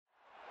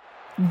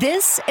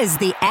This is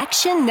the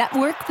Action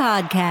Network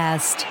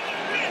Podcast.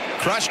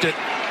 Crushed it.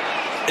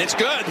 It's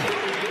good.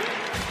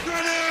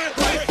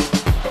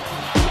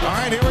 All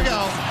right, here we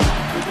go.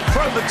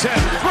 From the 10,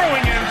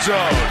 throwing end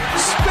zone.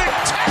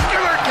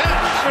 Spectacular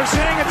catch. They're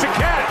saying it's a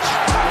catch.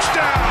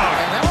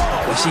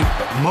 Touchdown. You see,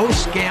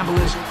 most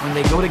gamblers, when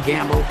they go to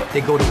gamble,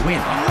 they go to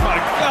win. Oh, my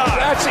God.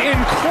 That's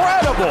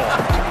incredible.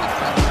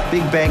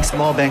 Big bank,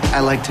 small bank, I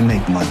like to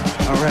make money.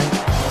 All right?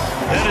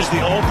 That is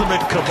the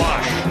ultimate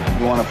kibosh.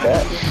 You want to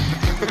bet?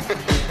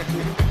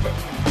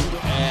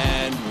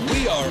 And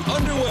we are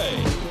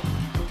underway.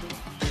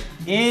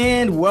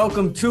 And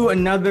welcome to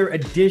another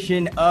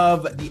edition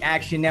of the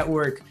Action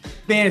Network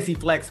Fantasy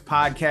Flex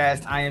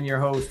Podcast. I am your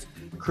host,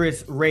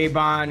 Chris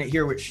Raybon,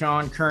 here with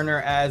Sean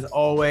Kerner as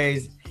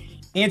always.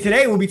 And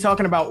today we'll be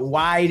talking about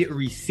wide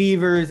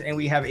receivers, and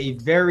we have a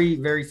very,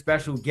 very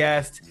special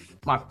guest,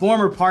 my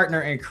former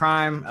partner in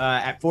crime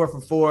at 4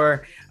 for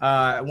 4,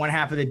 one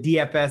half of the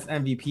DFS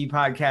MVP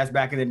podcast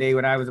back in the day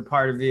when I was a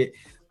part of it.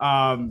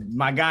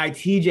 My guy,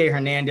 TJ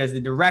Hernandez, the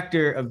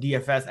director of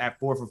DFS at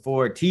 4 for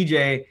 4.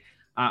 TJ,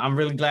 I'm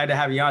really glad to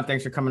have you on.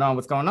 Thanks for coming on.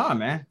 What's going on,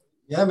 man?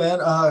 Yeah, man.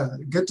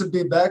 Good to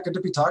be back. Good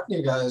to be talking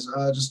to you guys.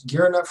 Just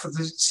gearing up for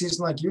the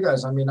season like you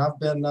guys. I mean, I've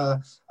been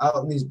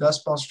out in these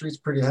best ball streets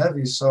pretty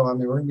heavy. So, I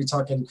mean, we're going to be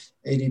talking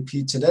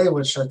ADP today,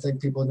 which I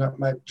think people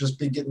might just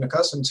be getting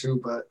accustomed to.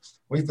 But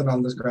we've been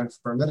on this grind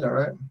for a minute,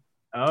 right?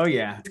 Oh,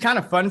 yeah. It's kind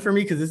of fun for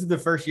me because this is the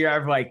first year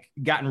I've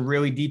gotten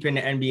really deep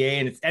into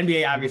NBA. And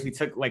NBA obviously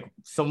took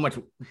so much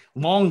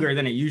longer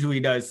than it usually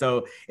does.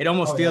 So it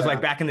almost feels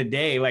like back in the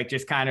day,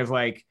 just kind of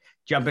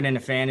jumping into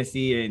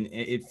fantasy, and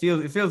it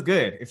feels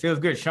good. It feels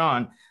good.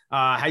 Sean,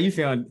 how you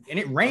feeling? And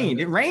it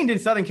rained in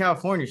Southern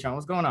California. Sean,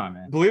 what's going on,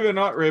 man? Believe it or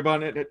not,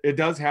 Raybon, it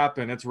does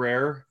happen. It's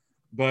rare,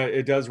 but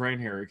it does rain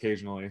here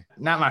occasionally.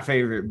 Not my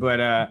favorite,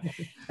 but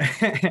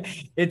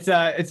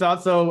it's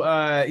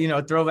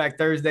also Throwback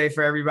Thursday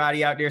for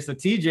everybody out there. So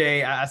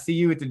TJ, I see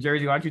you with the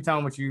jersey. Why don't you tell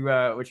them what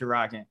you're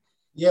rocking?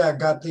 Yeah, I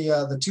got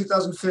the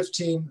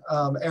 2015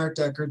 Eric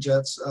Decker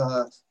Jets.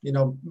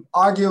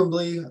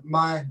 Arguably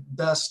my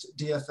best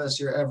DFS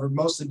year ever,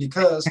 mostly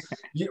because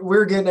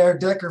we're getting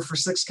Eric Decker for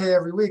 $6K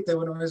every week. They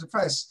wouldn't raise the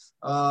price.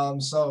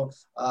 So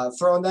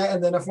throwing that,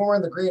 and then if we're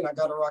in the green, I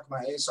got to rock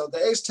my A's. So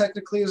the A's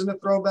technically isn't a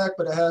throwback,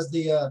 but it has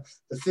the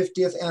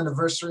 50th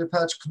anniversary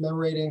patch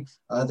commemorating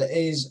the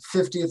A's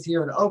 50th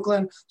year in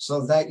Oakland.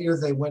 So that year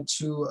they went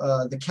to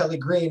the Kelly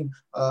Green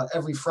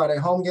every Friday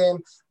home game.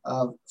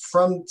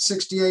 From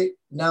 68,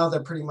 now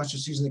they're pretty much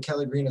just using the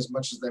Kelly Green as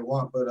much as they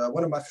want. But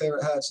one of my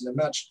favorite hats, and it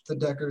matched the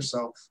Decker,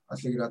 so I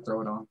figured I'd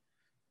throw it on.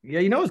 Yeah,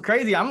 you know what's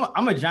crazy?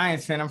 I'm a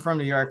Giants fan. I'm from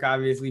New York,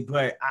 obviously,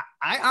 but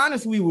I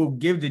honestly will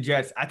give the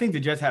Jets. I think the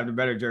Jets have the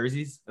better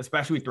jerseys,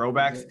 especially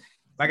throwbacks.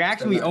 Yeah. I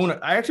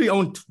actually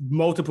own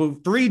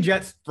 3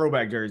 Jets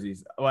throwback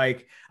jerseys.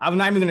 I'm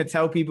not even going to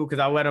tell people because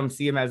I'll let them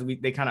see them as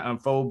they kind of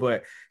unfold.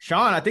 But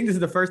Sean, I think this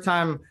is the first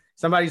time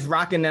somebody's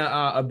rocking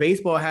a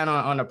baseball hat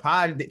on a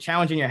pod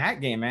challenging your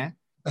hat game, man.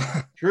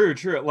 True.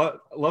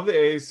 Love the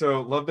A's,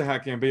 so love the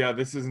hat game. But yeah,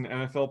 this is an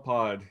NFL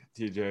pod,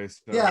 TJ.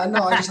 So. Yeah,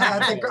 no, I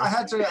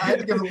had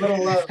to give a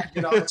little love,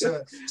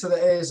 to the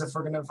A's if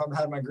I'm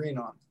having my green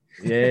on.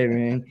 Yeah,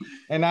 man.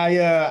 And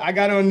I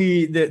got on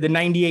the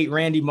 98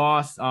 Randy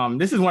Moss.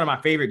 This is one of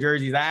my favorite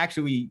jerseys. I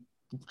actually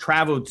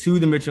traveled to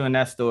the Mitchell and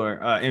Ness store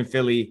in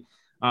Philly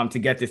to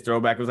get this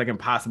throwback. It was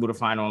impossible to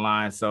find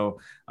online. So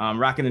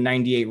rocking the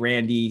 98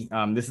 Randy.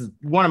 This is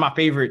one of my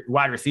favorite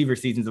wide receiver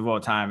seasons of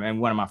all time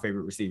and one of my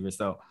favorite receivers.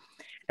 So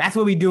that's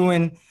what we're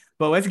doing.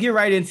 But let's get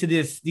right into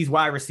these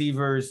wide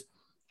receivers.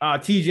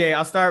 TJ,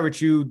 I'll start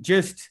with you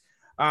just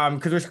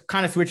because we're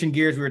kind of switching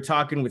gears. We were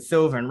talking with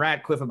Silva and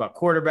Ratcliffe about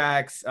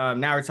quarterbacks.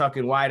 Now we're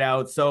talking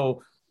wideouts.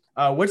 So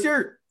what's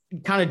your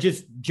kind of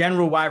just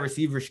general wide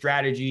receiver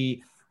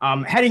strategy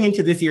heading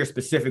into this year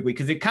specifically,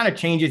 because it kind of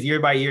changes year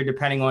by year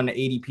depending on the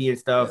ADP and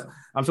stuff.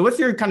 Yeah. So what's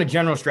your kind of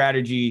general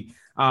strategy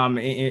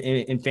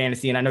in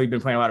fantasy? And I know you've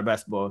been playing a lot of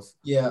best balls.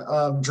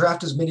 Yeah,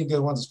 draft as many good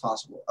ones as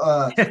possible.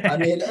 I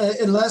mean,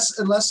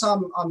 unless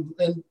I'm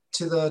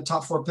into the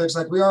top 4 picks,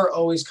 we are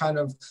always kind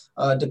of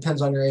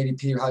depends on your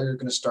ADP, how you're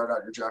going to start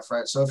out your draft,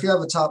 right? So if you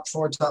have a top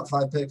 4, top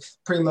 5 pick,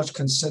 pretty much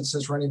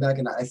consensus running back,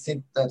 and I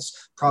think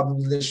that's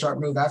probably the sharp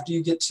move. After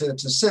you get to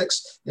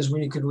 6 is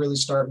when you could really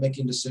start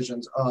making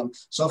decisions.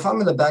 So if I'm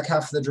in the back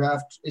half of the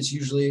draft, it's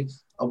usually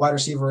a wide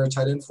receiver or a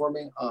tight end for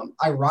me.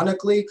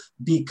 Ironically,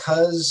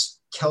 because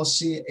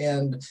Kelsey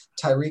and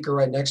Tyreek are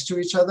right next to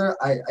each other,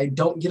 I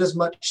don't get as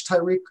much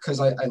Tyreek because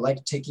I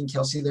like taking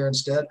Kelsey there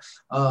instead.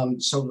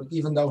 So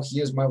even though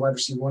he is my wide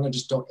receiver 1, I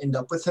just don't end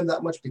up with him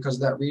that much because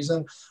of that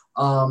reason.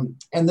 And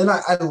then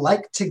I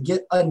like to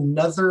get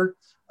another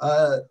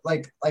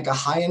like a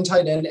high-end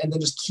tight end and then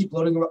just keep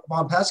loading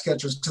on pass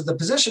catchers because the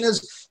position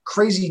is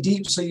crazy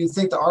deep. So you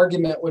think the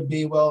argument would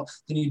be, well,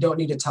 then you don't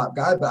need a top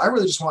guy. But I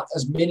really just want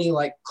as many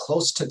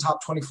close to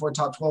top 24,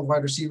 top 12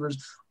 wide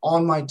receivers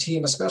on my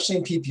team, especially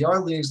in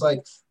PPR leagues.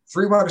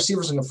 3 wide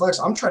receivers in the flex.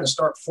 I'm trying to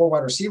start 4 wide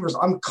receivers.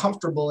 I'm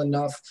comfortable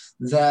enough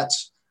that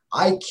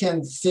I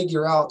can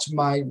figure out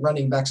my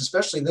running backs,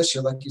 especially this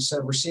year. Like you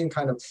said, we're seeing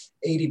kind of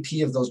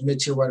ADP of those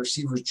mid-tier wide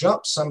receivers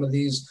jump some of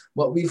these,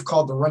 what we've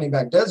called the running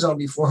back dead zone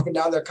before, but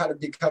now they're kind of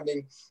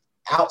becoming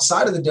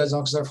outside of the dead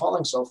zone because they're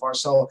falling so far.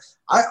 So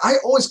I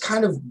always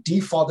kind of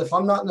default, if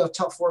I'm not in the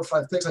top 4 or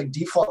 5 picks, I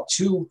default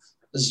to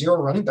the zero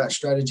running back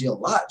strategy a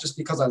lot just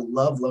because I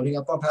love loading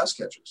up on pass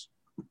catchers.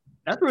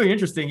 That's really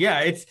interesting. Yeah,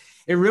 it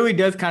really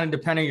does kind of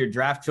depend on your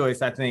draft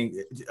choice, I think.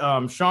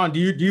 Sean, do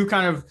you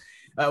kind of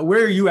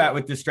where are you at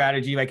with this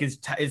strategy? Like is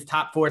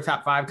top 4,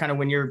 top 5 kind of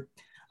when you're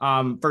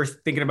first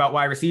thinking about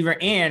wide receiver?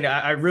 And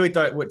I really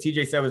thought what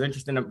TJ said was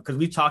interesting because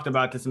we've talked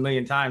about this a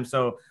million times.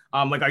 So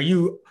like, are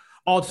you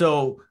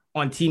also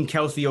on Team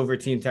Kelsey over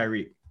Team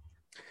Tyreek?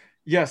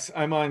 Yes,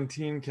 I'm on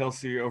Team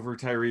Kelsey over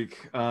Tyreek.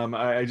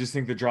 I just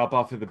think the drop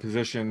off of the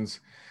positions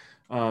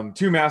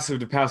too massive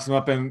to pass them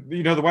up. And,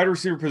 the wide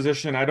receiver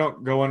position, I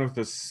don't go in with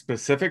a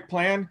specific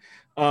plan,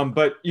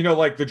 but,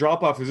 like the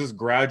drop off is just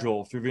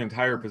gradual through the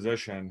entire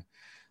position.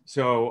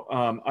 So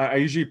I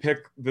usually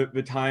pick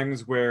the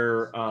times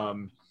where,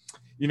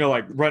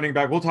 like running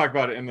back, we'll talk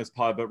about it in this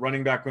pod, but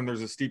running back, when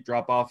there's a steep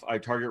drop off, I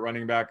target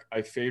running back,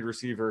 I fade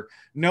receiver,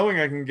 knowing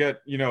I can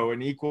get,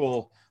 an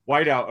equal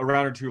wideout a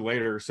round or two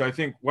later. So I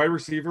think wide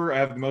receiver, I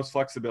have the most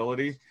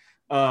flexibility.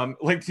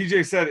 Like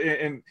TJ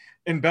said,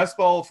 in best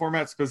ball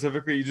format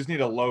specifically, you just need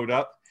to load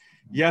up.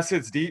 Yes,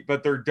 it's deep,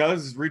 but there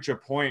does reach a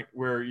point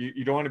where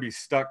you don't want to be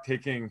stuck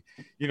taking,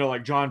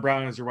 like John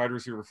Brown as your wide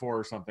receiver 4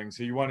 or something.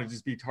 So you want to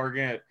just be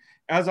targeting it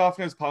as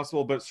often as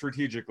possible, but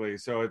strategically.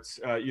 So it's,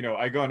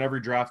 I go on every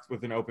draft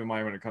with an open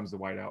mind when it comes to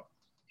wideout.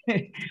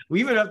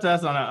 Leave it up to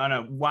us on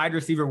a wide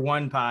receiver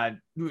 1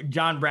 pod.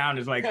 John Brown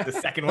is like the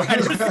second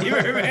wide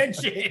receiver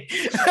mentioned.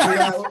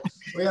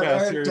 we have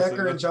Eric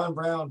Decker and John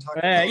Brown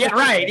talking. Yeah,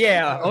 right.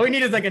 Yeah, all we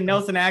need is like a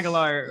Nelson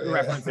Aguilar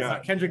reference,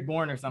 like Kendrick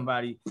Bourne or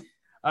somebody.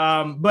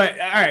 But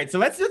all right, so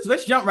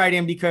let's jump right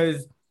in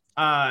because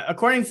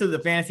according to the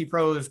Fantasy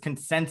Pros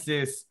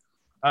consensus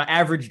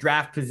average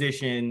draft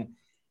position,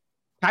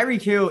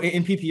 Tyreek Hill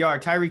in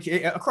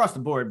PPR, across the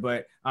board,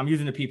 but I'm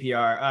using the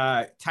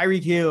PPR.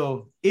 Tyreek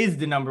Hill is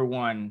the number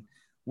 1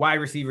 wide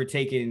receiver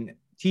taken.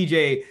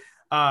 TJ,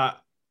 I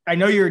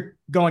know you're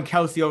going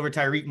Kelsey over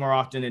Tyreek more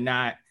often than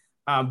not,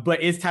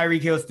 but is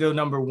Tyreek Hill still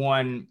number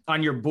 1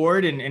 on your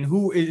board? And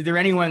who is there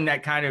anyone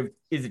that kind of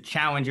is a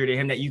challenger to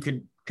him that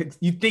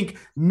you think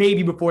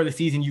maybe before the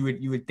season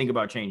you would think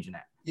about changing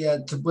that? Yeah,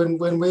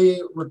 when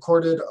we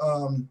recorded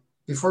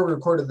before we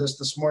recorded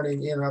this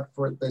morning, Ian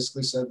Rappaport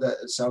basically said that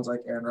it sounds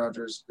like Aaron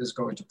Rodgers is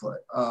going to play.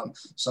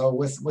 So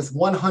with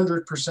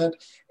 100%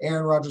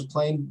 Aaron Rodgers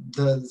playing,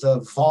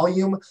 the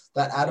volume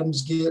that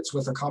Adams gets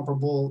with a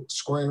comparable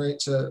scoring rate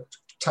to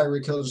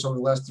Tyreek Hill just over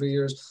the last 3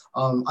 years,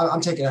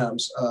 I'm taking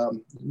Adams.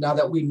 Now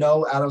that we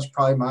know Adams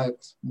probably my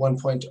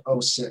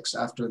 1.06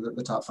 after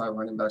the top 5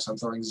 running backs, I'm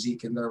throwing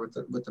Zeke in there with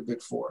the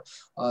big 4.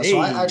 So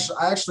I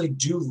actually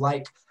do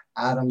like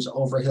Adams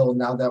over Hill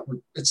now that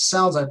it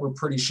sounds like we're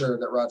pretty sure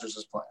that Rodgers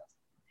is playing.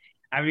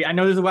 I mean, I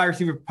know there's a wide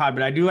receiver pod,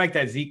 but I do like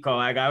that Zeke call.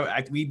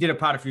 Like we did a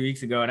pod a few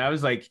weeks ago, and I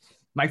was like,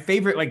 my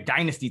favorite like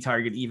dynasty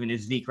target even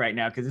is Zeke right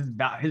now because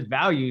his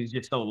value is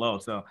just so low.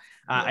 So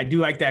I do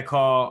like that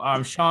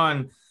call.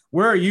 Sean,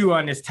 where are you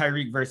on this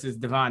Tyreek versus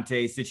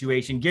Devontae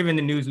situation, given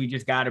the news we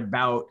just got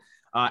about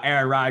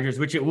Aaron Rodgers,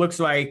 which it looks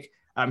like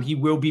he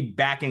will be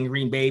back in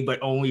Green Bay, but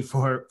only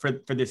for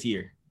this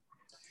year?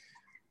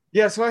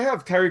 Yeah, so I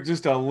have Tyreek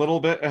just a little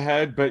bit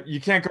ahead, but you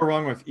can't go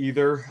wrong with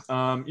either.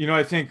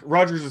 I think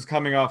Rodgers is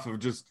coming off of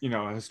just,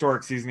 a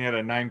historic season. He had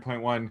a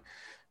 9.1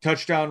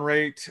 touchdown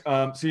rate.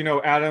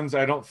 Adams,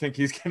 I don't think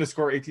he's going to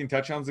score 18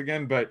 touchdowns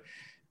again, but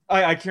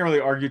I can't really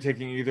argue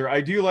taking either.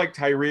 I do like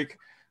Tyreek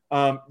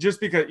just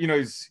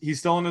because, he's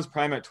still in his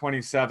prime at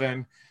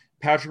 27.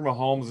 Patrick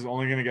Mahomes is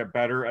only going to get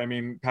better. I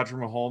mean,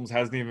 Patrick Mahomes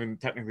hasn't even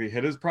technically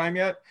hit his prime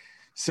yet.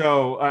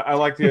 So I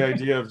like the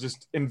idea of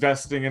just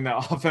investing in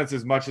that offense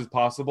as much as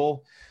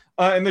possible.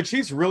 And the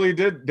Chiefs really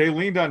they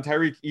leaned on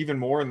Tyreek even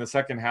more in the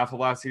second half of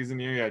last season.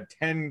 He had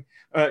 10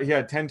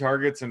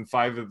 targets in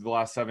 5 of the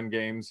last 7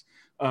 games.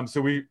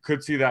 So we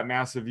could see that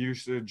massive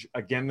usage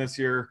again this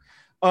year.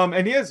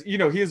 And he has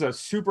a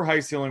super high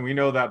ceiling. We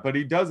know that, but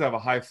he does have a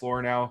high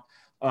floor now.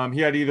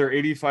 He had either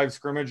 85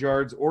 scrimmage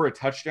yards or a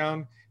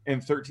touchdown in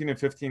 13 and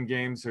 15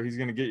 games. So he's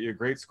going to get you a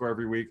great score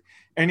every week.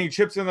 And he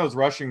chips in those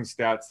rushing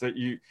stats that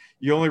you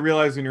only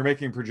realize when you're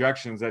making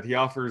projections that he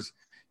offers,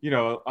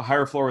 a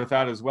higher floor with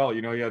that as well.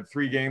 He had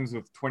 3 games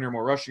with 20 or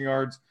more rushing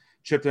yards,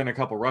 chipped in a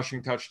couple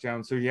rushing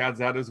touchdowns. So he adds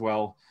that as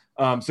well.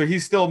 So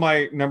he's still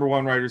my number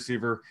 1 wide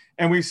receiver.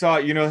 And we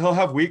saw, he'll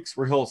have weeks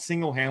where he'll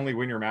single-handedly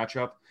win your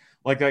matchup.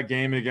 Like that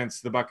game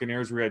against the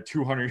Buccaneers where he had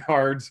 200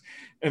 yards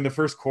in the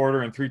first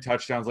quarter and 3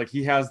 touchdowns. Like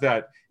he has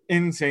that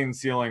insane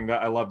ceiling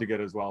that I love to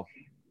get as well.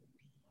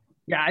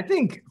 Yeah, I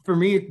think for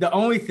me, the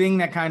only thing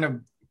that kind of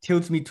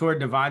tilts me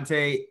toward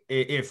Devontae,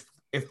 if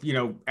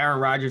Aaron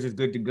Rodgers is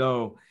good to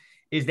go,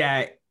 is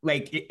that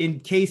like in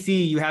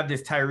KC, you have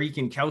this Tyreek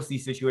and Kelsey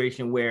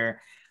situation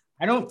where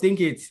I don't think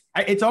it's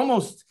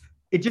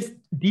just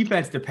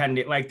defense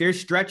dependent. Like there's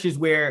stretches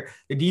where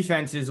the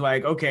defense is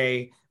like,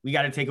 okay, we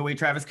got to take away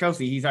Travis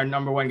Kelce. He's our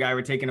number one guy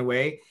we're taking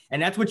away.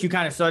 And that's what you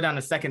kind of saw down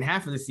the second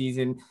half of the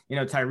season.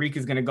 Tyreek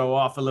is going to go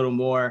off a little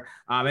more.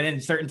 And then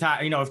certain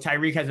time, if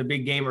Tyreek has a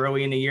big game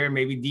early in the year,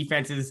 maybe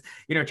defenses,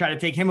 try to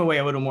take him away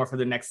a little more for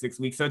the next 6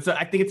 weeks. So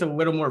I think it's a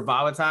little more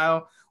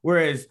volatile.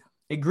 Whereas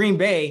at Green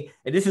Bay,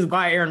 and this is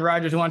why Aaron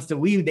Rodgers wants to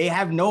leave, they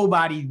have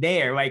nobody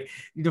there. Like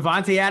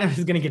Devontae Adams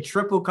is going to get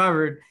triple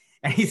covered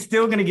and he's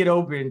still going to get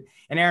open,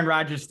 and Aaron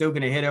Rodgers is still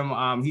going to hit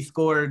him. He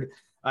scored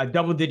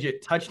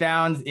double-digit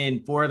touchdowns in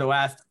 4 of the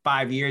last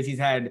 5 years. He's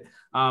had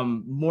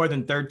more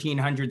than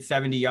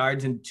 1,370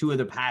 yards in 2 of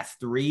the past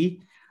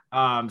 3.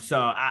 So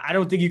I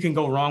don't think you can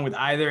go wrong with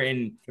either.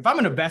 And if I'm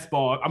in a best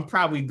ball, I'm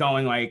probably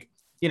going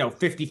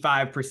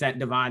 55%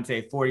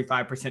 Devontae,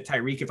 45%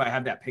 Tyreek if I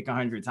have that pick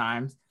 100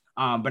 times.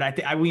 But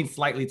I lean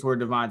slightly toward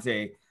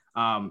Devontae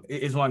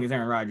as long as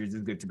Aaron Rodgers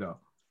is good to go.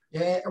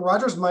 Yeah,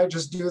 Rodgers might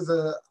just do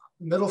the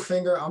middle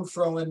finger. I'm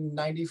throwing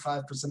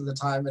 95% of the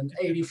time, and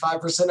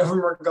 85% of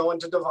them are going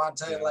to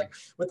Devontae. Yeah.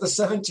 With the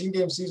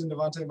 17-game season,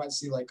 Devontae might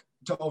see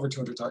to over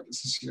 200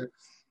 targets this year.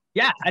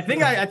 Yeah, I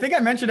think I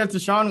mentioned that to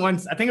Sean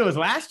once. I think it was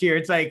last year.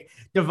 It's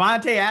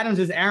Devontae Adams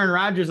is Aaron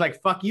Rodgers'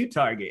 fuck you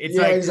target. It's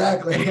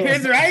exactly.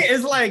 It's right.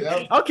 It's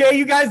yep. Okay,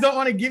 you guys don't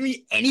want to give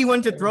me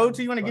anyone to throw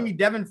to. You want to give me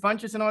Devin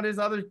Funchess and all this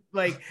other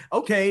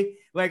okay.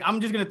 I'm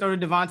just gonna throw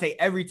to Devontae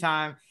every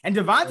time. And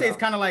Devontae is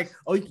kind of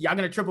oh, y'all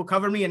gonna triple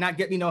cover me and not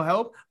get me no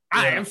help.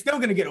 I'm still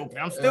gonna get open.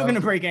 I'm still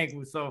gonna break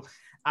ankles. So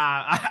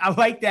I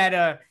like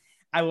that.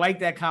 I like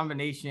that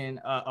combination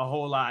a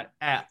whole lot.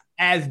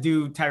 As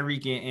do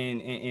Tyreek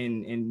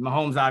and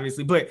Mahomes,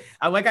 obviously. But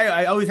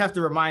I always have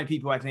to remind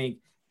people, I think,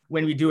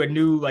 when we do a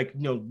new,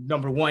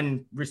 number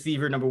one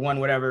receiver, number one,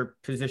 whatever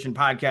position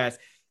podcast,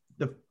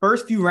 the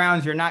first few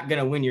rounds, you're not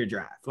going to win your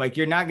draft.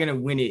 You're not going to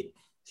win it.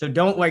 So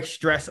don't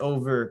stress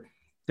over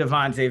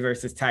Devontae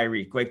versus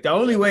Tyreek. The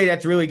only way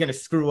that's really going to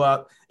screw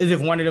up is if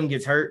one of them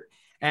gets hurt.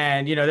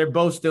 And, they're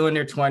both still in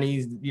their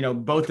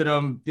 20s, both of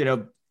them,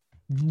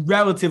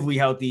 relatively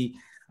healthy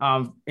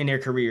in their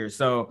careers.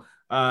 So,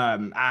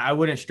 I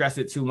wouldn't stress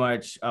it too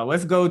much.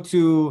 Let's go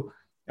to,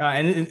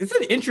 and it's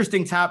an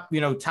interesting top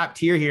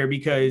tier here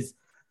because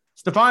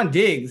Stephon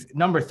Diggs,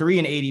 number 3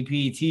 in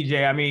ADP,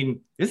 TJ. I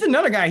mean, this is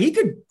another guy. He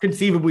could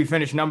conceivably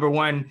finish number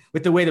 1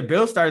 with the way the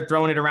Bills started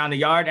throwing it around the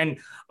yard. And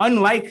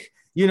unlike,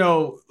 he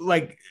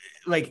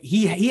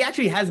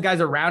actually has guys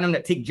around him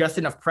that take just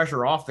enough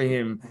pressure off of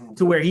him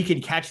to where he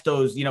can catch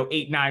those,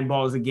 8-9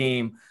 balls a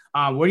game.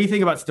 What do you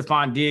think about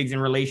Stephon Diggs in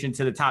relation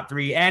to the top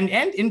 3 and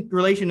in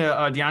relation to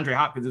DeAndre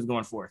Hopkins is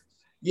going forth?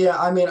 Yeah,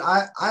 I mean,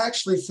 I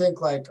actually think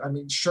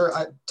sure,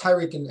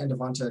 Tyreek and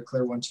Devontae are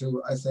clear 1,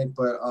 2, I think,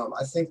 but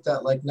I think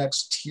that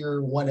next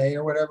tier 1A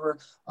or whatever,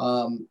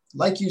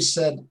 like you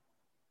said,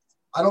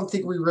 I don't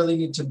think we really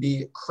need to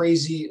be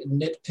crazy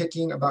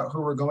nitpicking about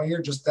who we're going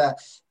here, just that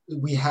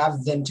we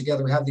have them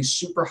together. We have these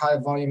super high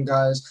volume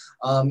guys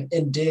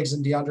in Diggs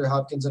and DeAndre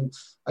Hopkins. And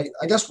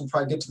I guess we'll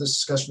probably get to this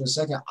discussion in a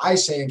second. I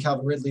say in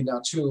Calvin Ridley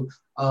now too.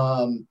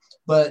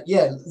 But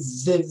yeah,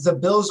 the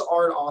Bills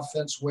are an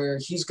offense where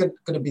he's going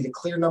to be the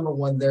clear number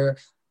 1 there.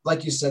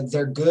 Like you said,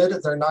 they're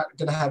good. They're not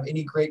going to have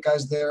any great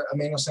guys there.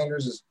 Emmanuel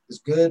Sanders is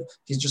good.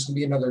 He's just going to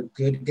be another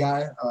good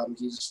guy.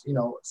 He's,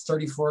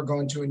 34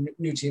 going to a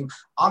new team.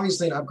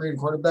 Obviously an upgraded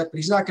quarterback, but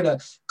he's not going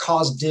to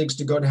cause Diggs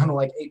to go down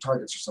to 8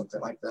 targets or something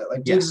like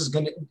that. Diggs is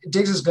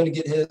going to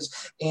get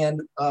his.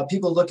 And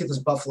people look at this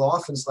Buffalo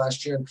offense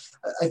last year, and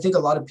I think a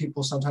lot of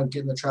people sometimes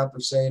get in the trap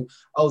of saying,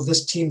 oh,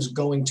 this team's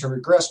going to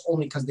regress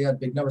only because they had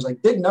big numbers.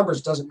 Big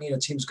numbers doesn't mean a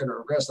team's going to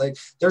regress.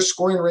 Their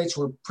scoring rates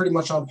were pretty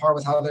much on par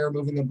with how they were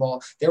moving the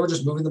ball. They were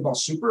just moving the ball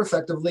super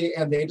effectively,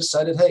 and they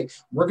decided, hey,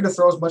 we're going to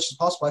throw as much as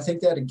possible. I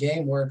think they had a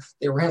game where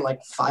they ran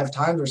 5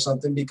 times or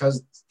something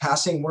because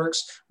passing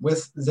works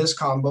with this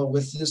combo,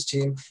 with this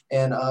team,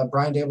 and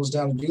Brian Dable's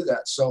down to do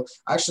that. So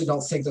I actually don't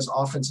think this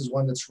offense is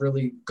one that's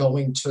really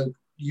going to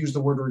use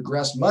the word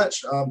regress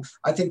much.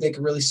 I think they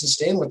can really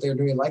sustain what they're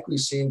doing, like we've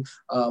seen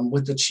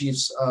with the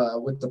Chiefs,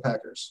 with the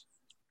Packers.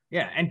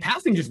 Yeah, and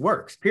passing just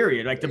works,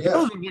 period. The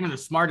Bills are one of the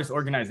smartest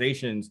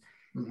organizations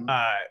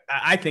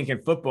I think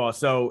in football.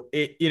 So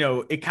it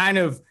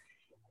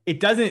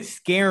doesn't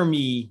scare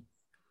me.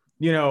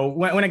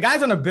 When a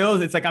guy's on the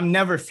Bills, it's I'm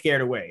never scared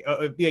away.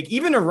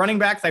 Even the running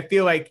backs, I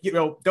feel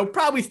they'll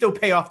probably still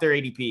pay off their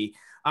ADP.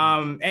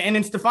 And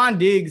in Stephon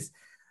Diggs,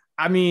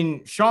 I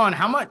mean, Sean,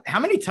 how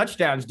many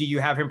touchdowns do you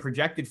have him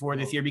projected for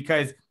this year?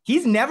 Because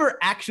he's never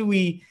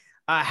actually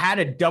had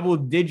a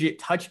double-digit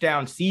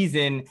touchdown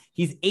season.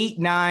 He's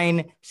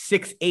 8-9,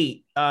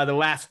 6-8 the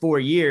last 4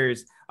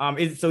 years.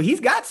 So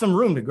he's got some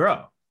room to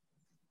grow.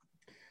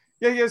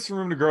 Yeah, he has some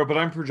room to grow, but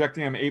I'm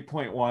projecting him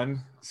 8.1.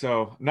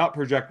 So not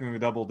projecting the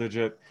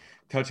double-digit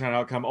touchdown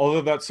outcome,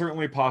 although that's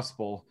certainly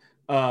possible.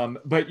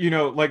 But,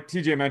 like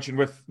TJ mentioned,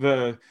 with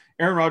the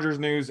Aaron Rodgers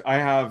news, I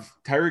have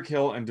Tyreek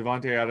Hill and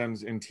Devontae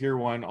Adams in tier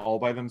 1 all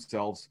by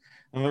themselves.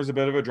 And there's a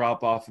bit of a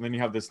drop-off. And then you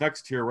have this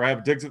next tier where I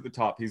have Diggs at the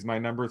top. He's my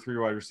number 3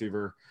 wide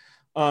receiver.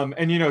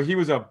 And, he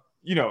was a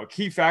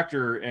key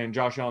factor in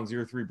Josh Allen's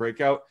year 3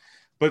 breakout.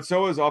 But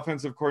so is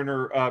offensive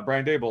coordinator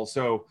Brian Dable.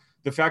 So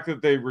the fact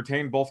that they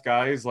retained both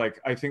guys, like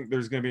I think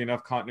there's going to be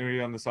enough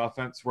continuity on this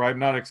offense where I'm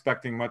not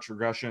expecting much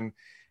regression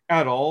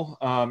at all.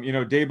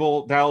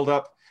 Dable dialed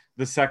up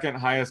the second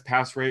highest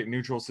pass rate in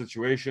neutral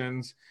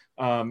situations.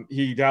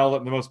 He dialed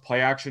up the most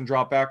play action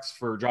dropbacks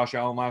for Josh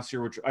Allen last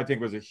year, which I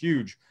think was a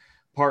huge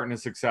part in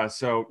his success.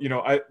 So,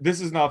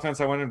 this is an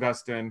offense I want to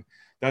invest in.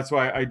 That's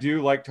why I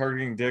do like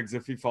targeting Diggs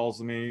if he falls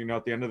to me,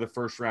 at the end of the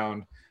first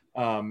round.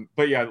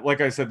 But yeah,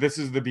 like I said, this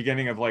is the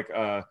beginning of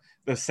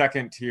the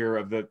second tier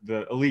of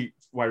the elite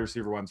wide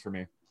receiver ones for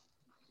me.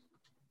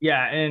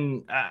 Yeah.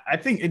 And I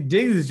think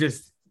Diggs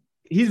is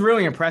he's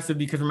really impressive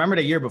because remember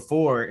the year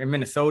before in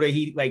Minnesota,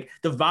 he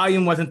the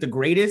volume wasn't the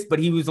greatest, but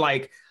he was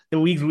the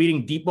league's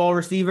leading deep ball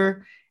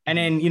receiver. And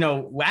then,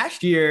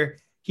 last year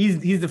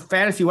he's the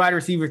fantasy wide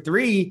receiver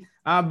 3,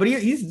 but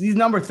he's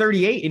number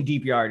 38 in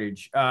deep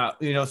yardage.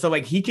 So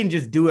he can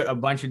just do it a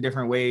bunch of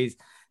different ways.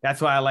 That's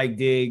why I like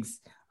Diggs.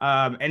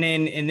 And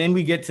then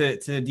we get to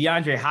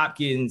DeAndre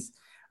Hopkins.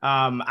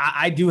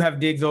 I do have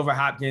Diggs over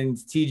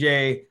Hopkins.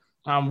 TJ,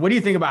 what do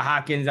you think about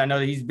Hopkins? I know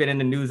that he's been in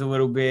the news a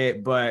little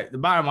bit, but the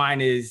bottom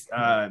line is,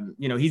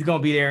 he's going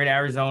to be there in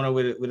Arizona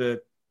with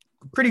a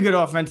pretty good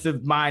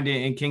offensive mind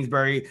in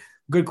Kingsbury,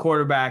 good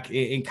quarterback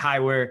in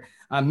Kyler,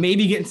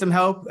 maybe getting some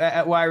help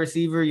at wide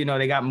receiver.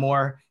 They got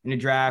more in the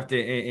draft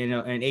and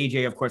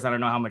AJ, of course, I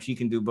don't know how much he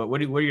can do, but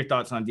what are your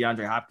thoughts on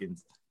DeAndre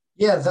Hopkins?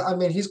 Yeah,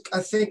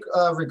 I think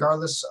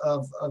regardless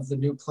of the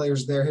new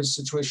players there, his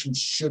situation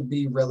should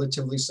be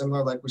relatively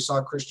similar. Like we saw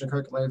Christian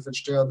Kirk and Larry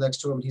Fitzgerald next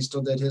to him, he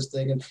still did his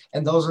thing,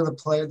 and those are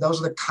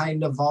the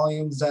kind of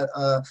volumes that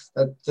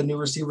the new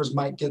receivers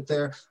might get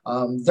there.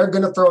 They're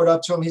going to throw it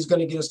up to him. He's going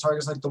to get his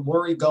targets. Like the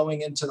worry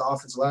going into the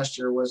offense last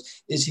year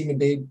was, is he going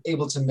to be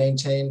able to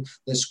maintain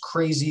this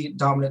crazy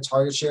dominant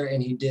target share?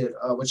 And he did,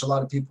 which a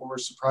lot of people were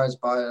surprised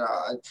by.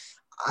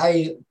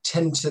 I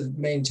tend to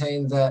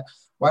maintain that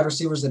wide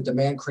receivers that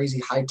demand crazy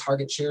high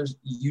target shares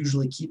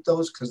usually keep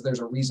those because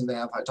there's a reason they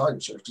have high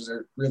target shares because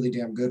they're really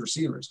damn good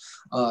receivers.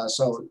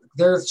 So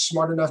they're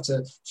smart enough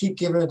to keep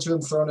giving it to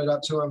him, throwing it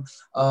up to him.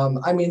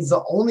 I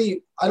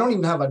don't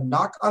even have a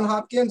knock on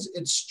Hopkins.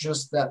 It's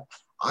just that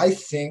I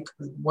think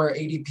where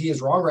ADP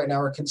is wrong right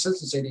now, or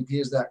consensus ADP,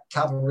 is that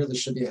Calvin Ridley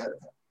should be ahead of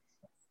him.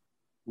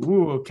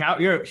 Ooh,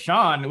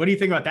 Sean, what do you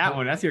think about that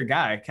one? That's your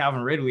guy,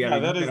 Calvin Ridley. Yeah,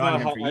 that is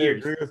not hot. I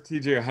agree with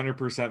TJ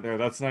 100% there.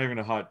 That's not even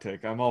a hot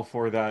take. I'm all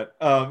for that.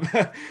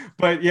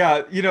 But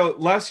yeah,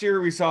 last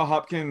year we saw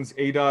Hopkins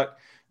ADOT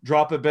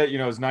drop a bit.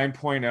 It was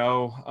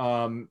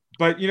 9.0.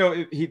 But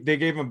they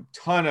gave him a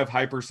ton of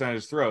high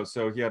percentage throws,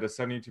 so he had a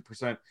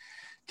 72%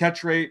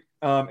 catch rate.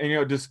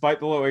 And despite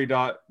the low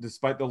ADOT,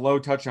 despite the low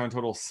touchdown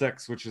total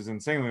 6, which is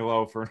insanely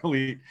low for an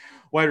elite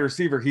wide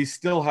receiver, he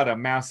still had a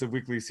massive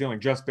weekly ceiling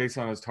just based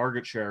on his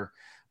target share.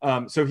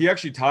 So he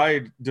actually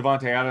tied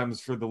Devontae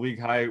Adams for the league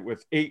high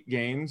with 8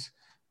 games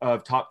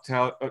of top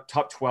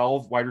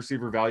 12 wide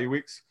receiver value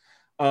weeks.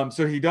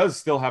 So he does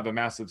still have a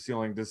massive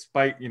ceiling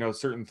despite,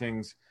 certain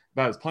things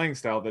about his playing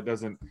style that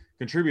doesn't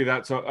contribute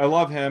that. So I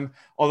love him.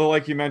 Although,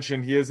 like you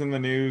mentioned, he is in the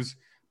news.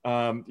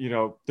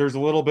 There's a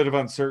little bit of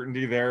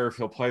uncertainty there if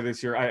he'll play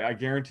this year. I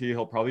guarantee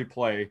he'll probably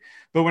play.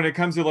 But when it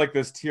comes to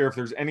this tier, if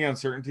there's any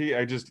uncertainty,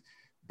 I just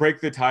break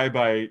the tie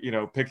by,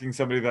 picking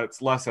somebody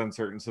that's less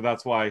uncertain. So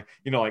that's why,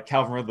 like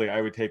Calvin Ridley,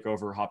 I would take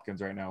over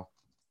Hopkins right now.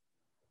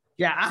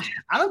 Yeah,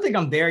 I don't think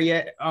I'm there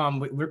yet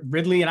with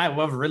Ridley, and I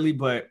love Ridley,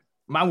 but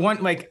my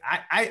one,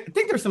 I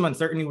think there's some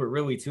uncertainty with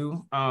Ridley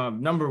too.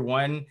 Number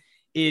one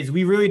is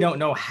we really don't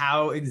know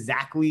how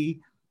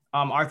exactly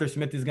Arthur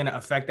Smith is going to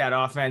affect that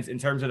offense in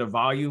terms of the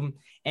volume.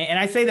 And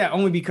I say that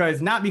only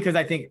not because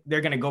I think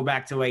they're going to go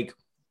back to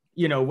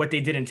what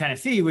they did in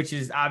Tennessee, which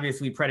is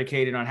obviously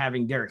predicated on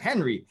having Derrick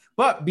Henry,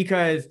 but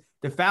because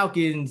the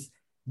Falcons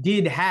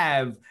did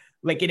have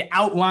an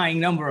outlying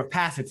number of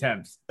pass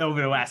attempts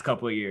over the last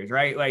couple of years,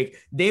 right?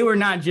 They were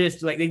not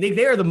just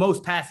they are the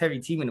most pass heavy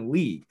team in the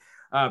league.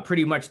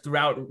 Pretty much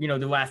throughout, the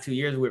last 2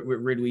 years with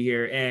Ridley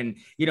here. And,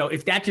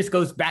 if that just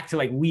goes back to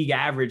league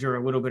average or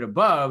a little bit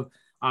above,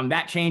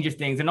 that changes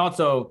things. And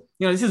also,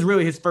 this is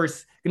really going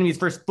to be his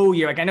first full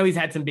year. I know he's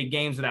had some big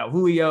games without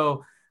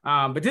Julio,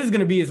 but this is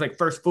going to be his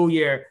first full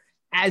year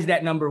as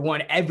that number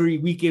one every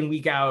week in,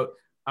 week out,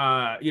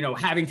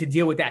 having to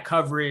deal with that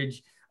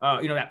coverage,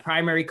 that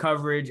primary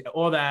coverage,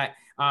 all that,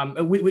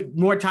 with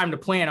more time to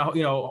plan,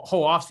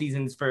 whole off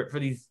seasons for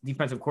these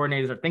defensive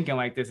coordinators are thinking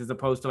like this, as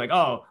opposed to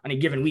on a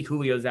given week,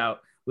 Julio's out,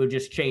 we'll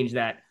just change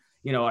that,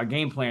 our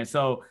game plan.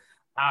 So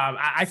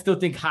I still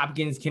think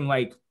Hopkins can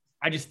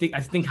I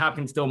think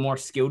Hopkins still a more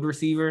skilled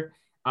receiver.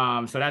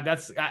 So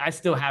that's I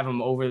still have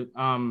him over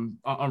on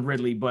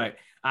Ridley, but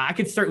I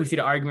could certainly see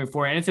the argument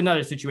for it. And it's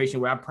another situation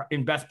where I'm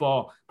in best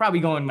ball probably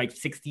going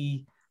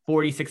 60,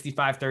 40,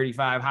 65,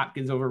 35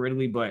 Hopkins over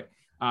Ridley, but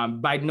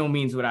by no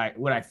means would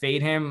I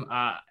fade him.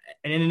 And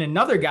then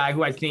another guy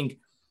who I think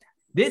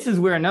this is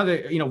where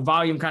another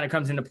volume kind of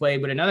comes into play,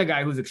 but another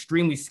guy who's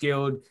extremely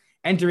skilled,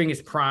 entering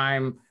his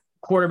prime,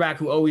 quarterback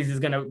who always is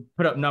going to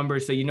put up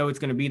numbers, so it's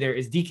going to be there,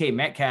 is DK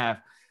Metcalf.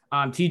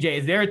 TJ,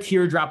 is there a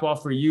tier drop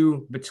off for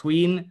you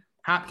between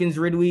Hopkins,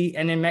 Ridley,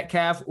 and then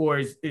Metcalf, or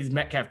is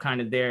Metcalf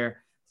kind of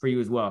there for you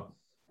as well?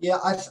 Yeah,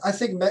 I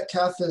think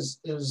Metcalf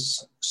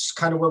is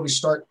kind of where we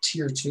start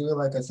tier 2.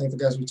 Like, I think the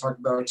guys we talked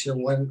about are tier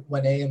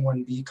 1A and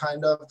 1B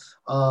kind of.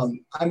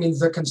 I mean,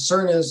 the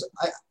concern is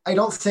I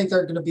don't think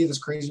they're going to be this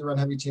crazy run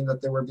heavy team that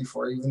they were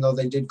before, even though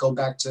they did go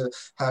back to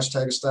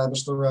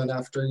 #establish the run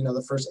after,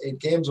 the first 8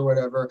 games or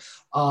whatever.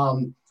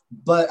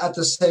 But at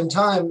the same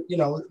time,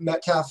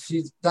 Metcalf,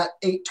 that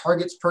 8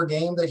 targets per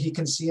game that he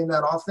can see in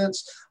that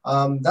offense,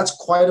 that's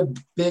quite a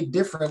big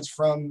difference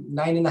from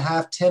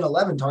 9.5, 10,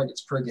 11 targets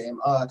per game.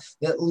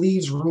 That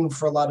leaves room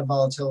for a lot of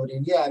volatility.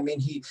 And yeah, I mean,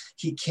 he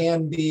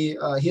can be,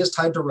 he is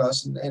tied to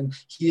Russ, and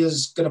he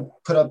is going to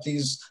put up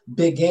these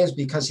big games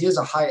because he is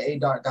a high A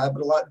dot guy,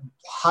 but a lot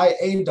high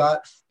A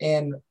dot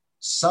and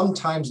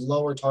sometimes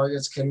lower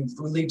targets can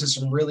lead to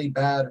some really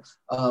bad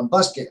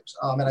bust games.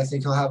 And I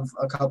think he'll have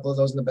a couple of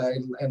those in the bag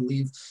and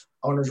leave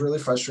owners really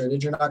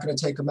frustrated. You're not going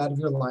to take him out of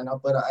your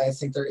lineup, but I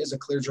think there is a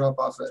clear drop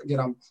off. Again,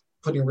 I'm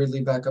putting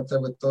Ridley back up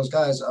there with those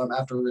guys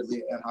after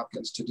Ridley and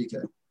Hopkins to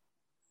DK.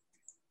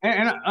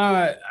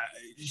 And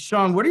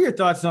Sean, what are your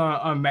thoughts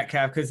on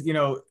Metcalf? Because,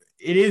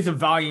 it is a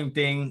volume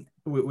thing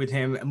with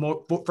him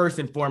more, first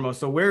and foremost.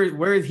 So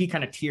where is he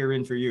kind of tier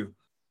in for you?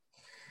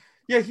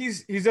 Yeah,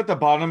 he's at the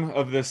bottom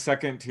of this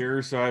second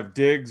tier. So I have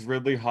Diggs,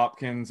 Ridley,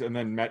 Hopkins, and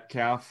then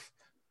Metcalf,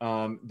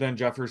 then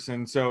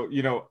Jefferson. So,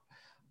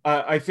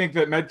 I think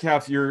that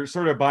Metcalf, you're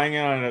sort of buying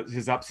in on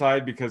his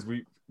upside because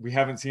we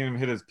haven't seen him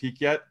hit his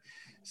peak yet.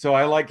 So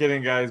I like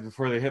getting guys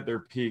before they hit their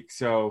peak.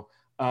 So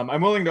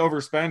I'm willing to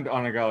overspend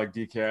on a guy like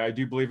DK. I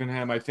do believe in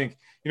him. I think,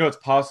 it's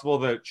possible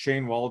that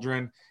Shane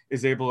Waldron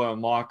is able to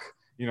unlock,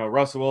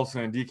 Russell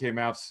Wilson and DK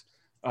Metcalf's,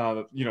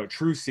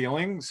 true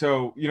ceiling.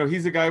 So,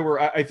 he's a guy where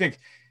I think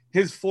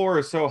his floor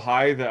is so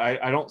high that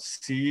I don't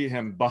see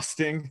him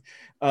busting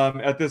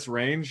at this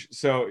range.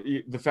 So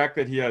the fact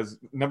that he has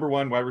number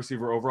 1 wide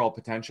receiver overall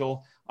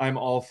potential, I'm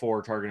all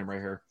for targeting him right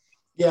here.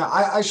 Yeah,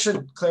 I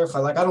should clarify.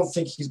 Like, I don't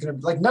think he's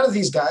going to none of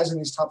these guys in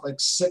these top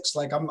 6.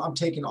 Like, I'm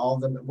taking all of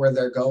them where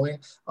they're going.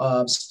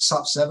 Top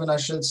 7, I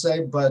should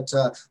say. But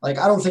I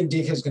don't think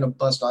DK is going to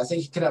bust. I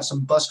think he could have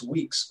some bust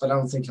weeks, but I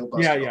don't think he'll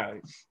bust. Yeah.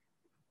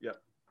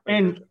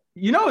 And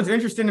it's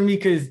interesting to me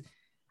because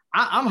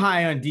I'm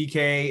high on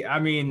DK. I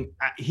mean,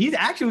 he's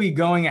actually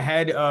going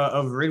ahead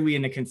of Ridley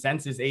in the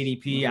consensus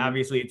ADP. Mm-hmm.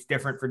 Obviously, it's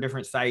different for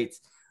different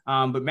sites.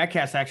 But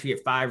Metcalf's actually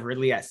at 5,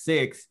 Ridley at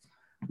 6.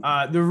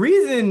 The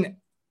reason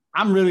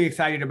I'm really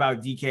excited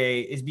about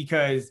DK is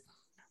because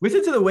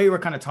listen to the way we're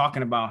kind of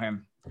talking about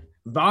him.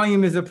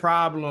 Volume is a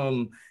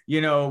problem.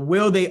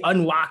 Will they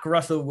unlock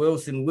Russell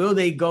Wilson? Will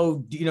they go,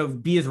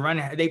 be as run?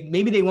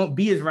 Maybe they won't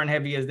be as run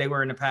heavy as they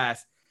were in the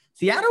past.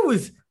 Seattle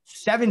was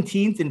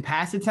 17th in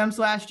pass attempts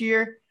last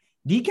year.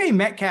 DK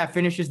Metcalf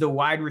finishes the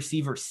wide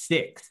receiver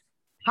 6.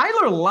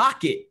 Tyler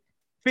Lockett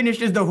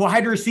finishes the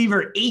wide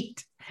receiver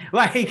 8.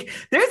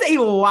 There's a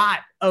lot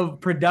of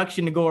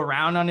production to go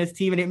around on this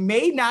team, and it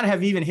may not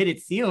have even hit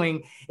its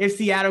ceiling if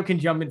Seattle can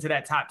jump into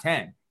that top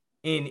 10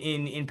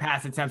 in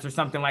pass attempts or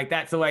something like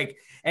that. So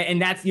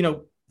and that's,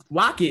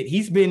 Lockett,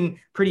 he's been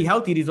pretty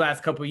healthy these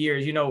last couple of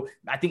years.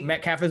 I think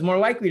Metcalf is more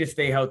likely to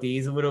stay healthy.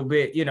 He's a little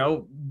bit,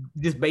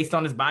 just based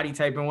on his body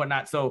type and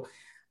whatnot. So,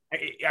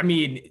 I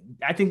mean,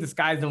 I think the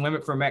sky's the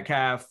limit for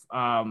Metcalf.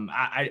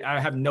 I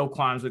have no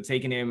qualms with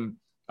taking him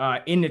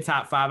in the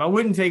top 5. I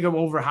wouldn't take him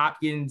over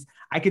Hopkins.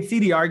 I could see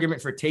the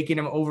argument for taking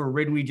him over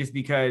Ridley just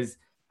because,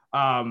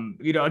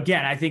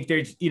 again, I think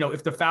there's,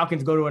 if the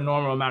Falcons go to a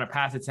normal amount of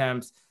pass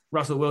attempts,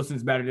 Russell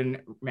Wilson's better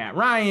than Matt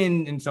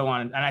Ryan and so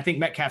on. And I think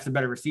Metcalf's a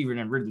better receiver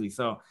than Ridley.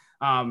 So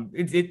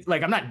it's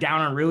I'm not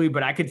down on Ridley,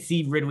 but I could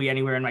see Ridley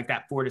anywhere in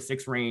that 4 to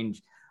 6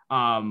 range.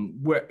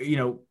 Where,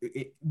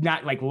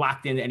 not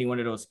locked into any one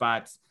of those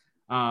spots.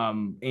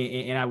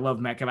 And I love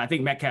Metcalf. I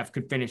think Metcalf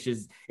could finish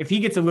if he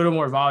gets a little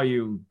more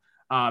volume,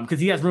 because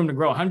he has room to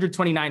grow.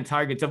 129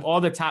 targets of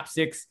all the top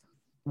 6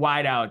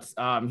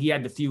 wideouts. He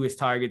had the fewest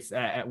targets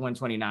at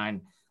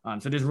 129.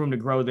 So there's room to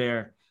grow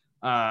there.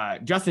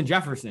 Justin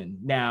Jefferson.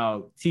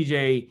 Now,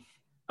 TJ,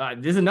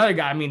 this is another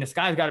guy. I mean, the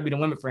sky's got to be the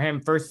limit for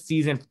him. First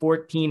season,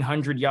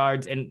 1,400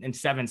 yards and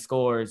 7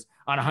 scores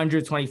on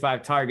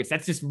 125 targets.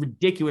 That's just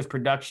ridiculous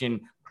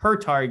production per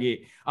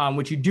target,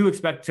 which you do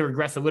expect to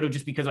regress a little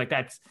just because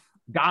that's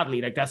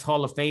godly, that's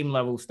Hall of Fame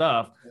level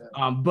stuff.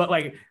 Yeah. But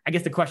I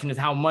guess the question is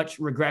how much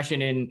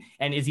regression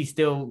and is he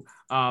still,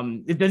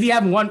 does he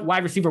have one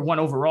wide receiver 1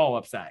 overall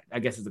upside? I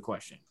guess is the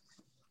question.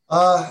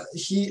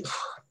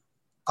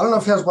 I don't know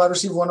if he has wide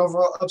receiver 1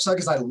 overall upside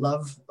because I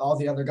love all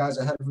the other guys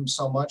ahead of him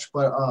so much,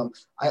 but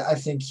I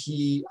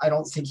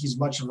don't think he's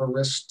much of a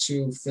risk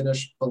to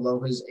finish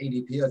below his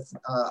ADP.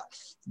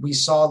 We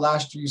saw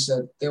last year, you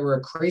said they were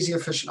a crazy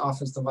efficient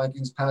offense, the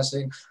Vikings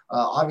passing.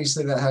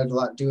 Obviously that had a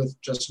lot to do with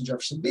Justin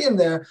Jefferson being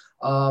there,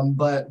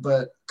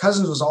 but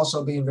Cousins was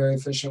also being very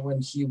efficient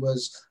when he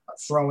was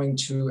throwing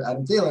to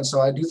Adam Thielen.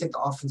 So I do think the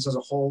offense as a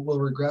whole will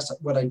regress.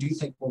 What I do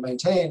think will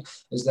maintain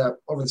is that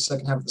over the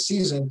second half of the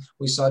season,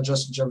 we saw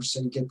Justin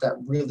Jefferson get that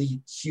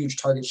really huge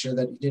target share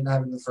that he didn't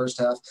have in the first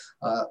half.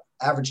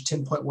 average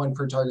 10.1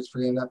 per targets per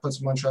game. That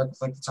puts him on track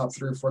with like the top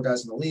 3 or 4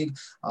 guys in the league.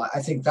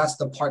 I think that's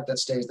the part that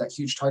stays, that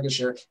huge target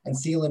share. And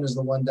Thielen is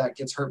the one that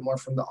gets hurt more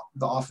from the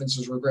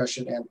offense's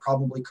regression, and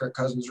probably Kirk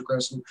Cousins'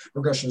 regression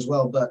as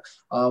well. But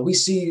we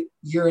see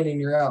year in and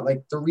year out,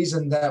 like the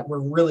reason that we're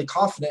really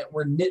confident,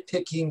 we're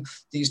nitpicking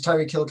these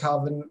Tyreek Hill,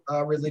 Calvin,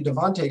 Ridley,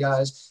 Devontae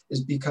guys,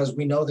 is because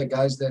we know that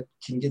guys that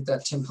can get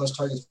that 10 plus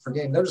targets per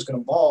game, they're just going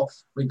to ball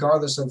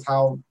regardless of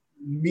how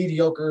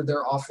mediocre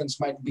their offense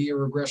might be, or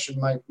regression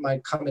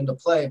might come into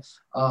play.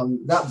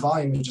 That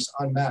volume is just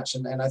unmatched.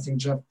 And I think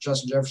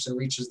Justin Jefferson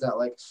reaches that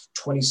like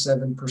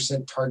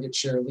 27% target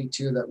share league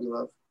tier that we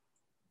love.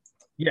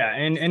 Yeah.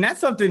 And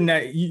that's something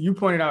that you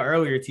pointed out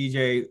earlier,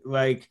 TJ,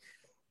 like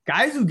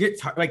guys who get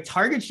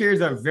target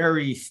shares are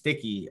very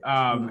sticky.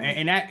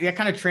 And that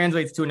kind of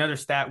translates to another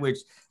stat, which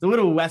is a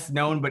little less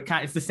known, but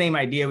it's the same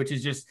idea, which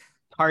is just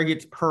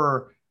targets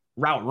per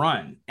route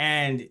run.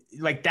 And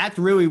like, that's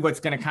really what's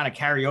going to kind of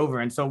carry over.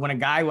 And so when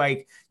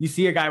you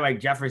see a guy like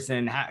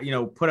Jefferson,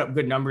 put up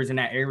good numbers in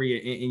that area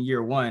in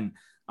year one,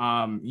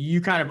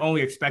 you kind of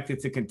only expect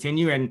it to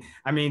continue. And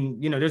I mean,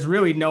 there's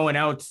really no one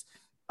else.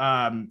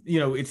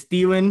 It's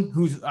Thielen,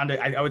 who's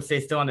I would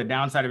say still on the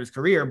downside of his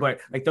career, but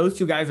like those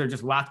two guys are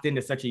just locked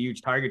into such a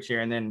huge target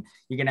share. And then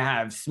you're going to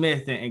have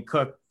Smith and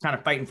Cook kind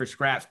of fighting for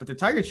scraps, but the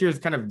target share is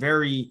kind of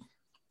very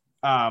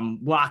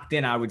locked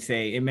in, I would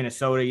say, in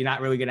Minnesota. You're not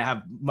really going to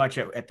have much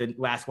at the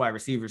last wide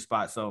receiver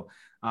spot. So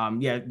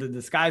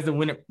the sky's the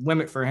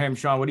limit for him.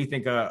 Sean, what do you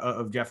think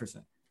of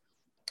Jefferson?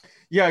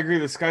 Yeah, I agree.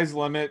 The sky's the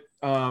limit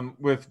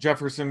with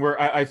Jefferson,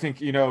 where I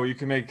think, you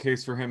can make a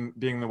case for him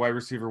being the wide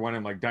receiver 1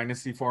 in like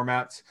dynasty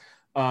formats.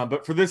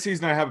 But for this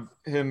season, I have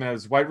him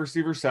as wide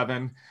receiver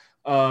 7.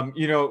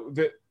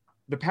 The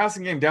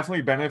passing game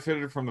definitely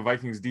benefited from the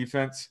Vikings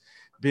defense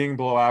being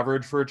below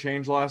average for a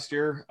change last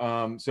year.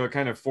 So it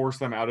kind of forced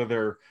them out of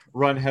their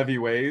run heavy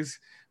ways.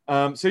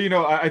 I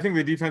think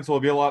the defense will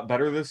be a lot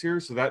better this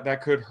year. So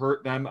that could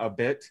hurt them a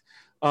bit.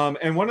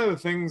 And one of the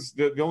things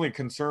that the only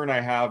concern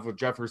I have with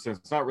Jefferson,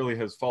 it's not really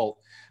his fault,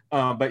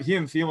 but he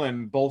and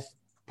Thielen both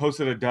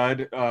posted a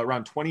dud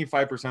around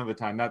 25% of the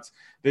time.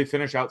 They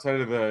finish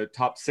outside of the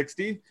top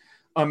 60.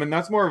 And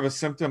that's more of a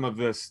symptom of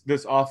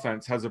this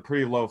offense has a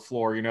pretty low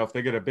floor. If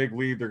they get a big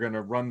lead, they're going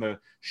to run the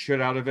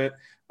shit out of it.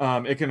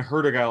 It can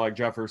hurt a guy like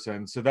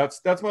Jefferson. So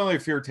that's my only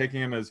fear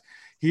taking him, is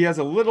he has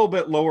a little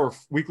bit lower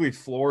weekly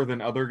floor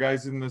than other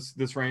guys in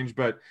this range,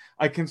 but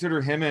I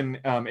consider him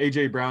and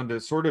AJ Brown to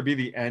sort of be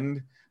the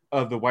end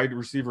of the wide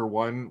receiver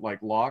 1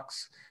 like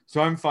locks.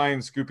 So I'm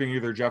fine scooping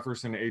either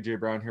Jefferson or AJ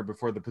Brown here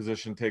before the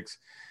position takes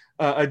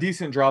a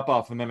decent drop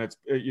off, and then it's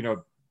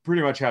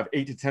pretty much have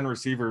 8 to 10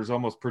 receivers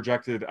almost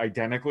projected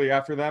identically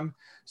after them.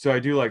 So I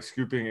do like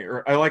scooping,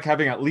 or I like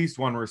having at least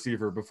one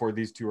receiver before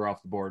these two are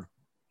off the board.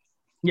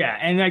 Yeah.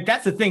 And like,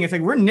 that's the thing. It's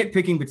like, we're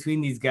nitpicking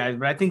between these guys,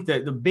 but I think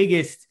that the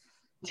biggest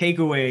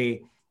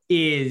takeaway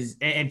is,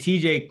 and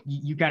TJ,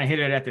 you kind of hit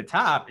it at the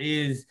top,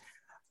 is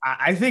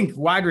I think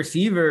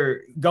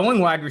going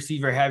wide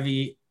receiver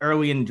heavy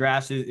early in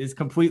drafts is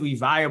completely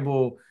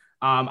viable.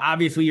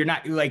 Obviously you're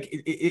not like,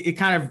 it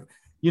kind of,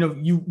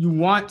 you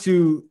want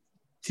to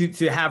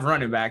have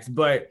running backs,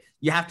 but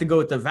you have to go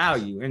with the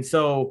value. And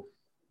so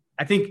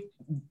I think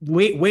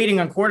waiting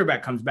on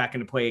quarterback comes back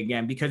into play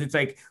again, because it's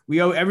like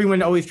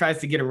everyone always tries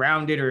to get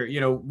around it,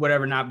 or,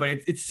 whatever not, but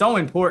it's so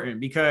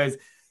important, because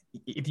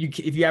if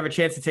you have a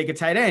chance to take a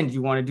tight end,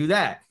 you want to do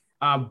that.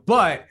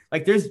 But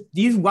like, there's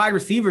these wide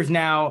receivers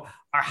now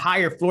are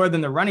higher floor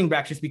than the running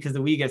backs, just because the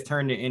league has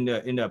turned it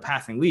into a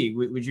passing league.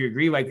 Would you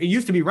agree? Like, it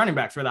used to be running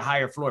backs were the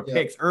higher floor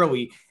picks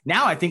early.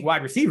 Now I think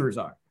wide receivers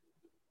are.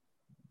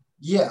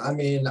 Yeah, I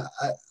mean,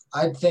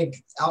 I think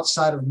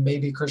outside of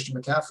maybe Christian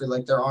McCaffrey,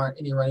 like there aren't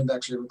any running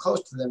backs even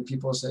close to them.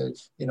 People say,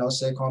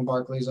 Saquon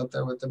Barkley's up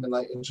there with them, and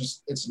like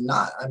it's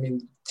not. I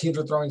mean, teams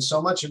are throwing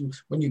so much, and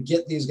when you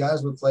get these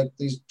guys with like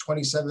these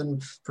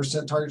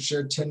 27% target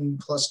share, 10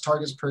 plus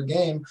targets per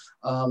game,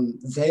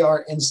 they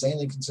are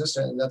insanely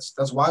consistent, and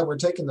that's why we're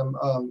taking them.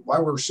 Why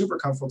we're super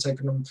comfortable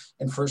taking them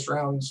in first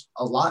rounds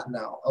a lot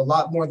now, a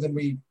lot more than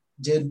we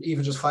did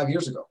even just 5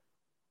 years ago.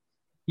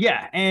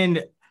 Yeah,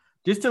 and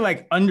just to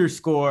like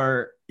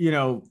underscore,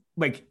 when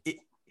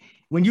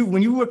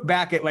you look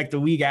back at like the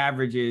league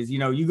averages,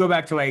 you go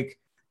back to like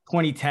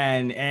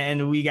 2010 and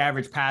the league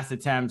average pass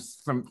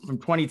attempts from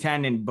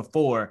 2010 and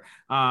before,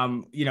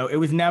 it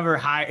was never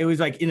high. It was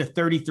like in the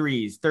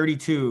 33s,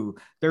 32,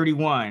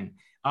 31.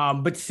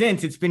 But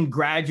since, it's been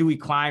gradually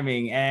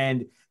climbing,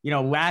 and,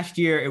 last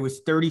year it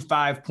was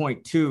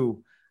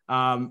 35.2,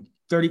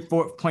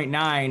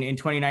 34.9 in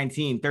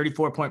 2019,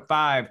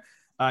 34.5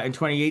 in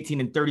 2018,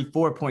 and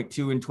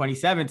 34.2 in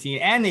 2017.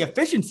 And the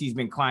efficiency has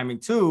been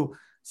climbing too.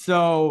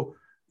 So,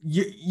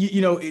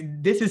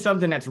 this is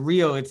something that's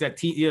real. It's that,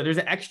 there's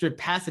an extra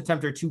pass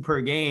attempt or 2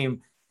 per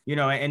game,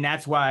 and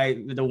that's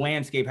why the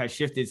landscape has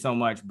shifted so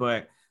much.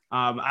 But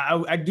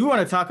I do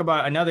want to talk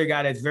about another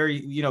guy that's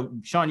very,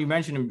 Sean, you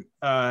mentioned him,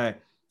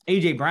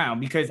 AJ Brown,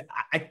 because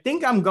I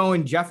think I'm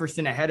going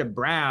Jefferson ahead of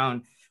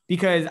Brown,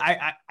 because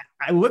I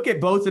look at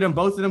both of them.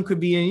 Both of them could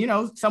be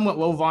in, somewhat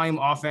low volume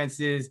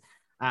offenses.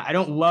 I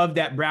don't love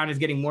that Brown is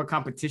getting more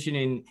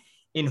competition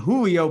in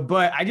Julio,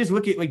 but I just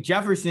look at like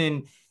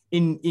Jefferson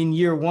in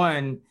year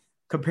one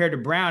compared to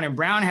Brown, and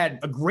Brown had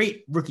a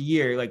great rookie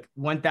year, like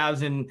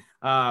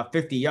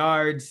 1,050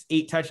 yards,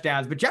 8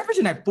 touchdowns, but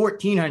Jefferson had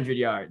 1,400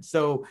 yards.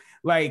 So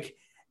like,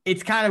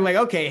 it's kind of like,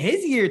 okay,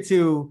 his year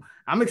two,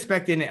 I'm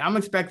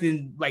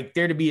expecting like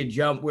there to be a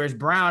jump. Whereas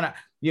Brown,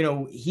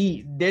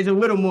 there's a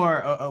little more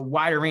a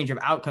wider range of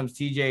outcomes.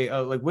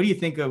 TJ, like, what do you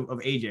think of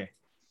AJ?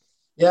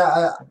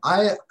 Yeah,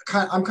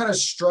 I'm kind of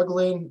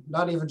struggling,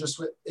 not even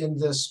just in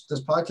this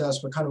podcast,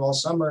 but kind of all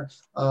summer.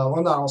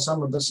 Well, not all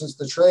summer, but since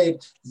the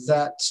trade,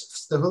 that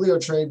the Julio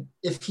trade,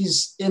 if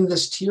he's in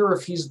this tier, or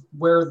if he's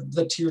where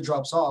the tier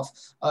drops off,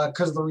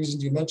 because of the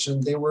reasons you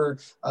mentioned. They were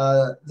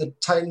the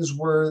Titans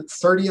were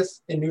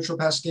 30th in neutral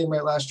pass game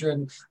rate last year,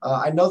 and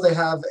I know they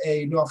have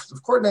a new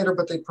offensive coordinator,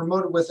 but they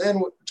promoted within,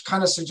 which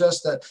kind of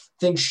suggests that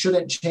things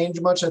shouldn't change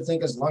much. I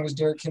think as long as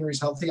Derrick Henry's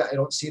healthy, I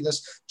don't see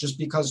this just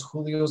because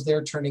Julio's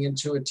there turning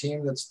into a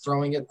team that's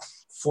throwing it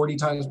 40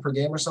 times per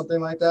game or something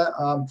like that.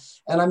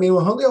 And I mean,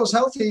 when Julio was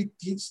healthy,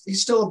 he's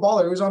still a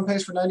baller. He was on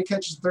pace for 90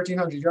 catches,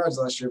 1,300 yards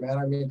last year, man.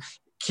 I mean,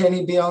 can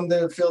he be on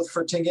the field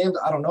for 10 games?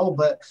 I don't know.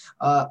 But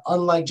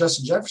unlike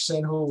Justin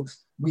Jefferson, who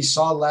we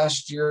saw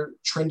last year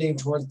trending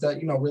towards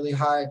that, really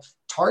high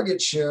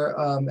target share,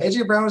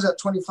 AJ Brown was at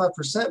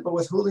 25%, but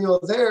with Julio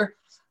there,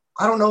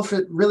 I don't know if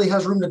it really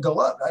has room to go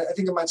up. I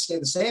think it might stay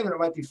the same and it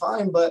might be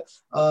fine. But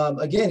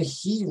again,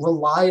 he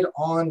relied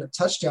on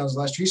touchdowns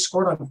last year. He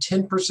scored on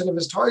 10% of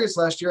his targets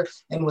last year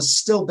and was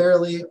still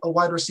barely a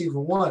wide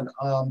receiver one.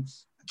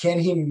 Can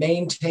he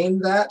maintain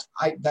that?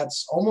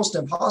 That's almost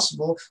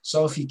impossible.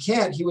 So if he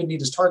can't, he would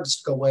need his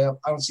targets to go way up.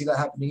 I don't see that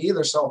happening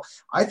either. So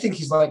I think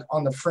he's like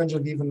on the fringe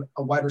of even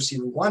a wide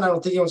receiver one. I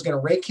don't think anyone's going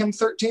to rank him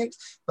 13th,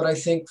 but I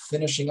think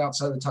finishing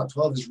outside the top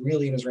 12 is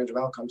really in his range of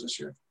outcomes this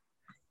year.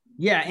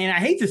 Yeah, and I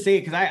hate to say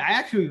it because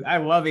I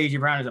love AJ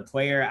Brown as a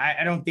player.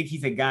 I don't think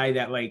he's a guy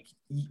that, like,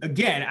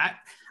 again,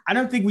 I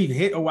don't think we've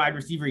hit a wide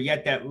receiver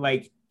yet that,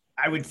 like,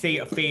 I would say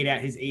a fade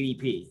at his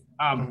ADP.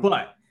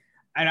 But,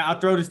 and I'll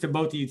throw this to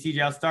both of you,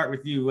 TJ. I'll start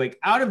with you. Like,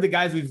 out of the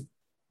guys we've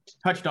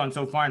touched on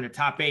so far in the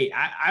top 8,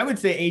 I would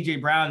say AJ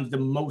Brown's the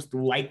most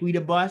likely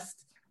to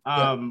bust.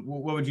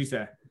 What would you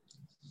say?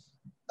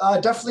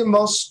 Definitely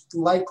most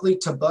likely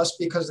to bust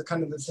because of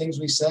kind of the things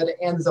we said,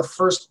 and the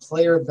first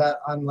player that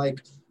I'm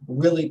like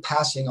really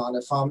passing on.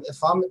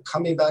 If I'm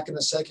coming back in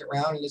the second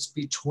round and it's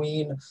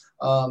between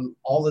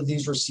all of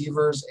these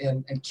receivers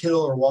and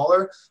Kittle or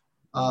Waller,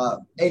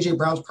 AJ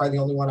Brown's probably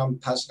the only one I'm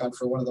passing on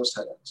for one of those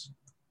tight ends.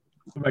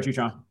 What about you,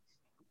 Sean?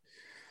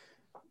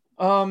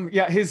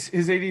 Yeah, his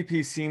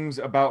ADP seems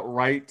about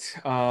right.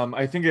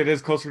 I think it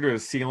is closer to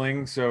his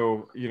ceiling.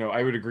 So,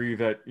 I would agree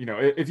that,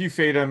 if you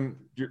fade him,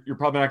 you're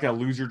probably not going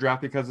to lose your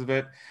draft because of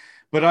it.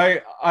 But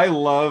I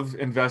love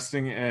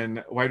investing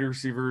in wide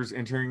receivers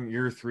entering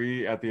year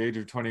 3 at the age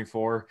of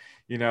 24.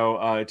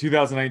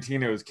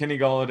 2019, it was Kenny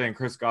Golladay and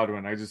Chris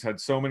Godwin. I just had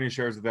so many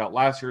shares of that.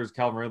 Last year was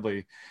Calvin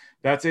Ridley.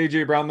 That's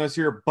AJ Brown this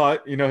year,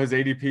 but his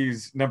ADP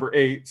is number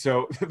 8.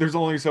 So there's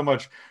only so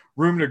much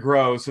room to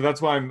grow. So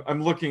that's why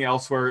I'm looking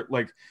elsewhere,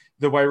 like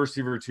the wide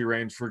receiver 2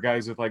 range for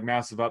guys with like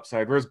massive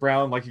upside. Whereas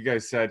Brown, like you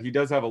guys said, he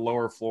does have a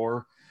lower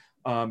floor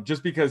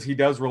just because he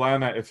does rely on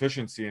that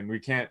efficiency, and we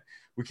can't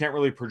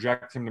really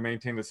project him to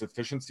maintain this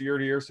efficiency year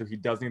to year. So he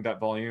does need that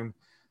volume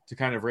to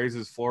kind of raise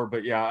his floor.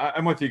 But yeah,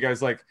 I'm with you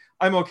guys. Like,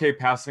 I'm okay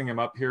passing him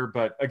up here.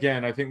 But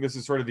again, I think this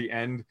is sort of the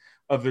end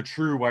of the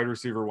true wide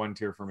receiver 1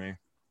 tier for me.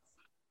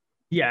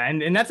 Yeah,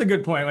 and that's a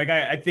good point. Like,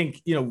 I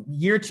think,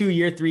 year 2,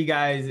 year 3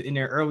 guys in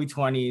their early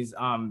 20s,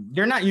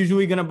 they're not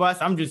usually going to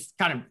bust. I'm just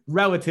kind of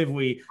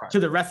relatively to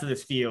the rest of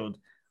this field.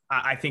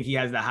 I think he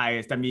has the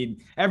highest. I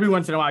mean, every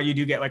once in a while you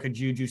do get like a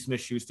Juju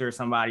Smith-Schuster or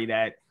somebody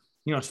that,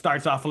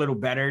 starts off a little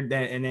better and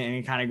then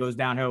it kind of goes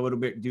downhill a little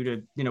bit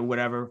due to,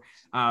 whatever.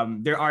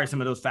 There are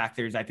some of those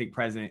factors, I think,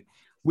 present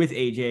with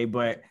AJ.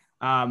 But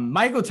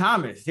Michael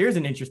Thomas, here's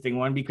an interesting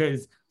one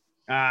because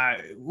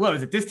what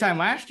was it this time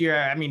last year?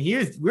 I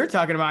mean, we're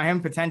talking about him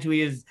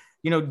potentially as,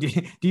 do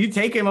you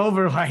take him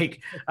over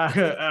like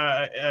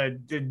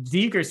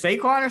Zeke or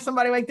Saquon or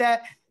somebody like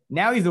that?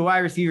 Now he's the wide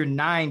receiver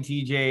 9,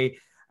 TJ.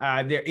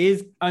 There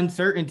is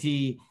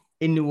uncertainty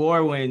in New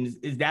Orleans.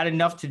 Is that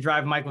enough to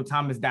drive Michael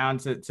Thomas down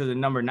to the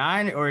number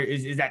 9, or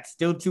is that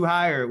still too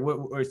high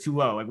or too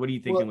low? Like, what are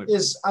you thinking? They're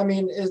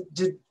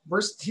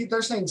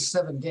saying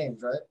 7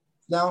 games, right?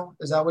 Now,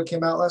 is that what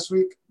came out last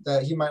week?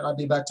 That he might not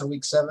be back to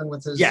week 7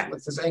 with his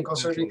ankle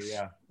surgery?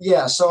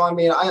 Yeah. So, I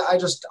mean, I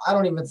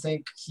don't even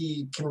think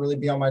he can really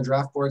be on my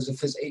draft boards if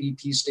his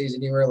ADP stays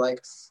anywhere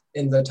like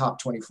in the top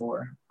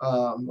 24.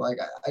 I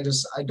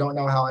don't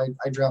know how I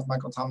draft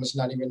Michael Thomas,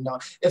 not even know.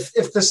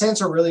 If the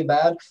Saints are really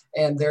bad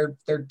and they're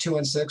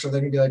 2-6, are they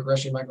gonna be like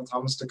rushing Michael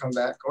Thomas to come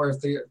back? Or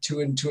if they're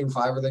 2-5,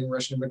 are they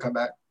rushing him to come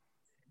back?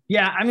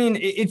 Yeah, I mean,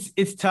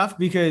 it's tough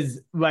because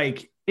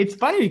like, it's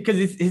funny because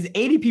his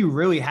ADP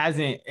really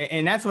hasn't,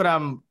 and that's what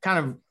I'm kind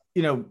of,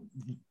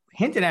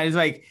 hinting at is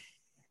like,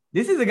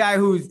 this is a guy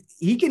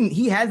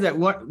he has that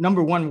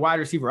number 1 wide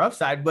receiver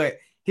upside, but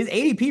his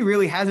ADP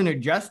really hasn't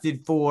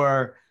adjusted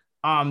for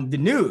the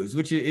news,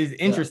 which is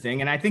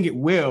interesting. And I think it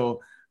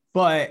will,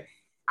 but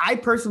I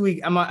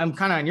personally, I'm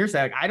kind of on your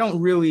side. I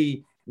don't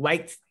really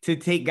like to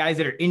take guys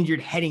that are injured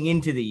heading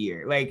into the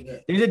year. Like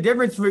there's a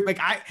difference for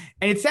and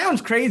it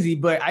sounds crazy,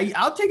 but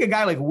I'll take a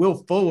guy like Will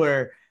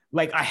Fuller,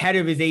 like ahead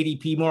of his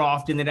ADP more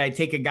often than I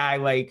take a guy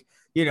like,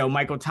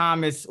 Michael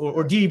Thomas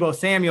or Deebo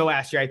Samuel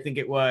last year. I think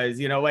it was,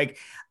 like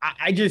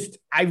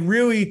I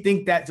really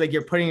think that's like,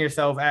 you're putting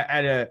yourself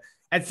at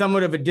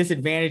somewhat of a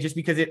disadvantage just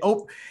because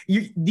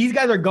these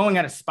guys are going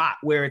at a spot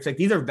where it's like,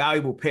 these are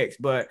valuable picks.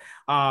 But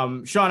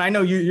Sean, I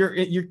know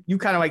you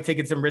kind of like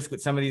taking some risk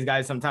with some of these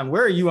guys sometime.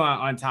 Where are you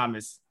on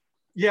Thomas?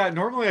 Yeah,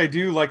 normally I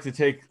do like to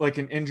take like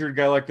an injured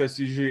guy like this.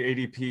 Usually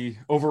ADP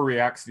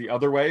overreacts the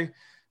other way,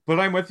 but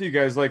I'm with you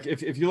guys. Like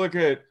if you look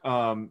at,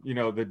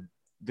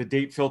 the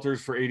date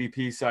filters for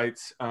ADP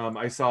sites,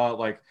 I saw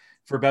like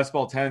for best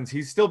ball 10s,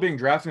 he's still being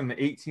drafted in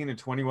the 18 to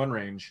 21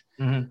 range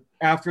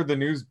after the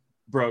news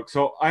broke.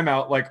 So I'm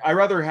out. Like I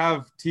rather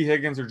have T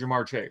Higgins or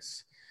Jamar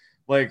Chase.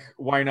 Like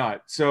why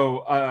not?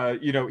 So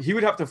he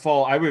would have to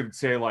fall, I would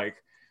say,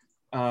 like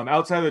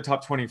outside of the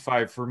top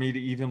 25 for me to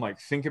even like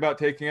think about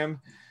taking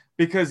him,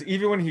 because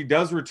even when he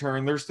does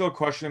return, there's still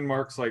question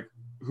marks like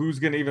who's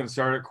going to even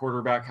start at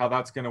quarterback, how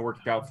that's going to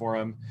work out for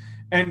him.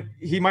 And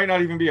he might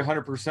not even be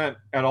 100%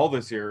 at all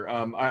this year.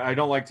 I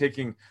don't like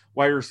taking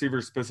wide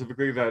receivers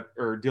specifically that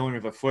are dealing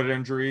with a foot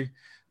injury.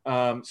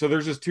 So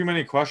there's just too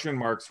many question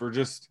marks for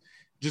just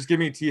give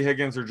me T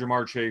Higgins or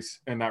Jamar Chase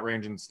in that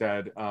range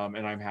instead.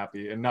 And I'm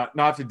happy and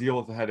not to deal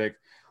with the headache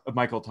of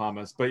Michael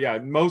Thomas. But yeah,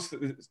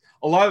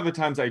 a lot of the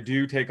times I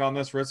do take on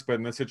this risk, but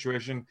in this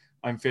situation,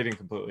 I'm fading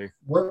completely.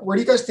 Where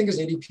do you guys think his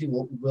ADP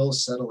will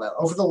settle at?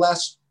 Over the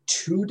last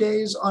 2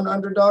 days on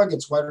Underdog,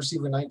 it's wide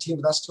receiver 19,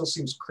 but that still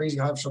seems crazy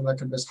high for someone that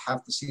could miss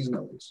half the season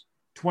at least.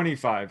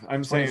 25.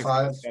 I'm 25.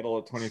 Saying settle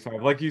at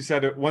 25. Like you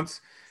said,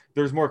 once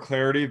there's more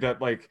clarity that,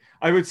 like,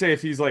 I would say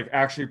if he's like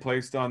actually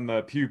placed on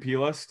the PUP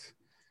list,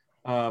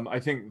 I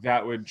think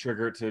that would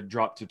trigger it to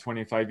drop to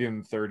 25,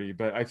 even 30.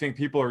 But I think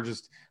people are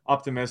just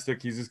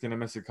optimistic. He's just going to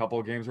miss a couple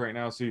of games right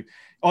now. So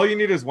all you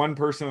need is one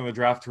person in the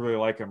draft to really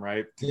like him,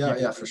 right?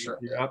 Yeah, for sure.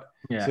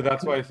 Yeah. So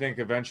that's why I think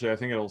eventually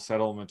it'll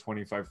settle in the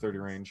 25, 30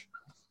 range.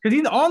 Because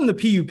he's on the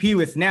PUP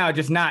list now,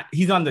 just not –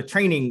 he's on the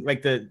training,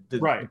 like the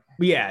right.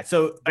 Yeah,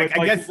 so I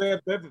guess – they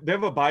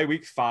have a bye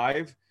week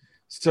 5.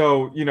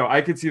 So,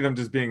 I could see them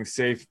just being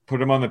safe, put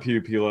him on the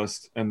PUP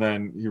list, and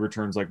then he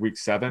returns like week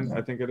 7,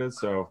 I think it is.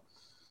 So –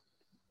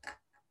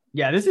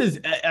 yeah, this is,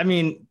 I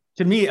mean,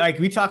 to me, like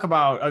we talk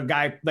about a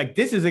guy, like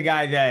this is a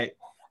guy that,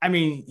 I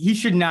mean, he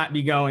should not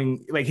be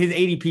going, like his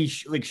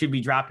ADP should be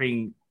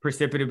dropping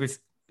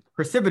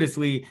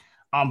precipitously.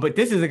 But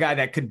this is a guy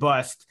that could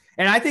bust.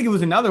 And I think it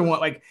was another one,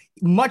 like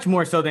much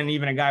more so than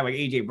even a guy like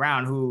AJ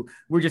Brown, who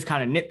we're just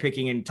kind of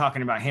nitpicking and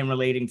talking about him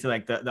relating to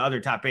like the other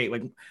top 8.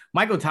 Like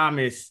Michael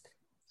Thomas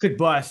could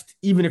bust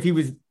even if he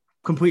was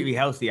completely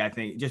healthy, I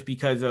think, just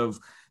because of,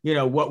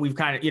 what we've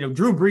kind of,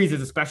 Drew Brees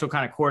is a special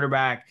kind of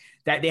quarterback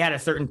that they had a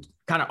certain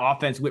kind of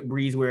offense with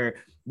Brees where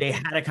they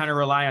had to kind of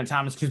rely on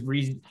Thomas because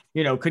Brees,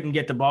 couldn't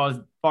get the ball as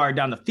far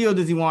down the field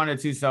as he wanted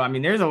to. So, I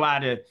mean, there's a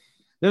lot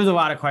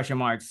of question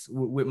marks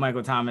with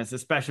Michael Thomas,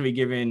 especially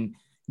given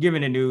the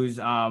news.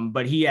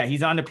 But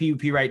he's on the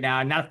PUP right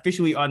now, not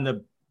officially on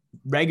the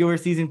regular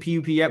season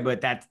PUP yet, but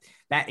that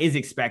is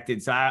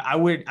expected. So I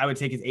would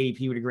take his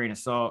ADP with a grain of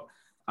salt.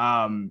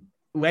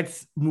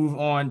 Let's move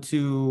on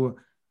to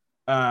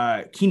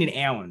Keenan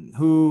Allen,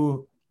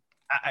 who,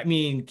 I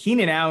mean,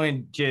 Keenan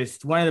Allen,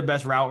 just one of the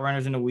best route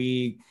runners in the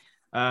league.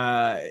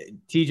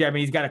 TJ, I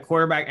mean, he's got a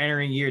quarterback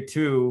entering year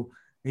 2.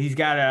 He's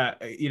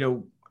got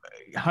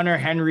Hunter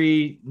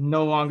Henry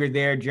no longer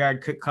there.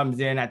 Jared Cook comes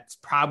in. That's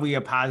probably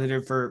a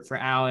positive for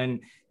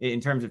Allen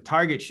in terms of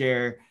target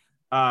share.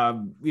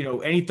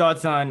 Any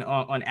thoughts on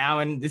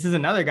Allen? This is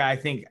another guy I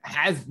think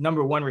has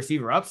number 1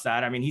 receiver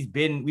upside. I mean,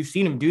 we've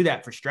seen him do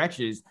that for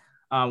stretches.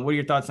 What are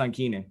your thoughts on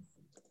Keenan?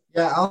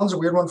 Yeah, Allen's a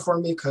weird one for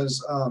me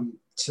because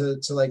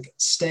to like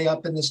stay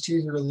up in this tier,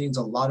 he really needs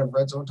a lot of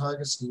red zone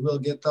targets. He will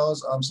get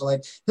those. So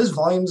like his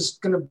volume is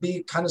going to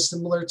be kind of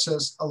similar to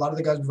a lot of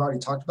the guys we've already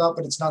talked about,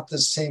 but it's not the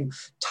same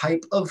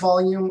type of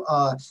volume.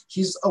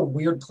 He's a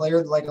weird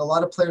player. Like a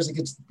lot of players that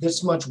gets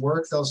this much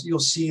work, you'll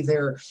see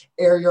their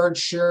air yard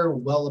share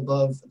well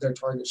above their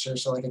target share.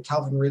 So like a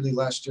Calvin Ridley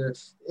last year,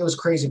 it was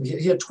crazy.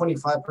 He had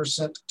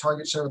 25%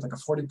 target share with like a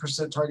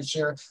 40% target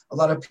share. A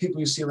lot of people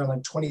you see around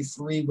like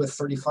 23 with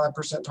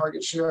 35%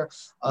 target share.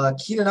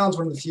 Keenan Allen's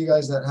one of the few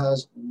guys that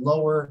has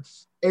lower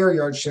air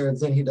yard share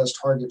than he does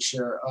target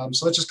share.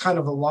 So it's just kind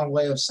of a long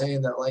way of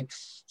saying that like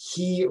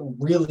he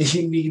really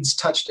needs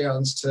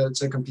touchdowns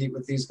to compete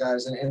with these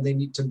guys, and they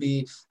need to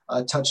be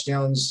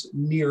touchdowns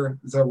near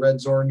the red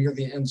zone, near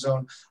the end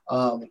zone.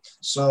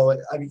 So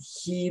I mean,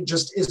 he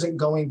just isn't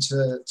going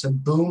to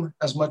boom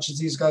as much as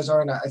these guys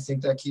are, and I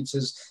think that keeps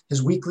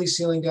his weekly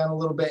ceiling down a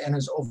little bit and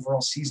his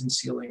overall season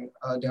ceiling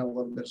down a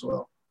little bit as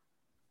well.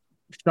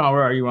 Sean,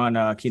 where are you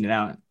on Keenan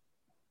Allen?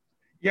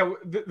 Yeah,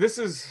 this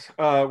is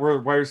where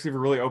wide receiver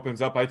really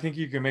opens up. I think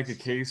you can make a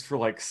case for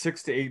like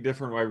 6 to 8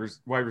 different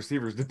wide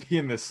receivers to be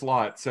in this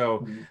slot.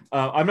 So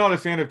I'm not a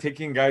fan of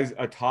taking guys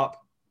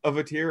atop of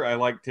a tier. I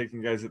like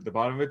taking guys at the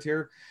bottom of a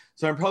tier.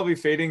 So I'm probably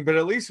fading, but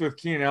at least with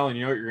Keenan Allen,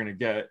 you know what you're going to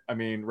get. I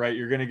mean, right,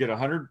 you're going to get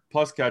 100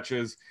 plus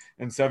catches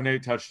and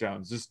 7-8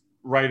 touchdowns. Just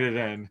write it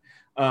in.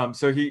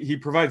 So he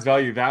provides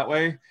value that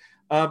way.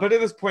 But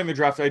at this point in the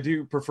draft, I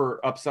do prefer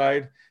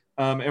upside.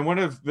 And one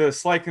of the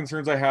slight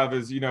concerns I have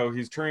is,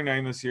 he's turning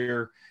 9 this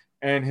year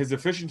and his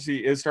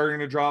efficiency is starting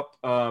to drop.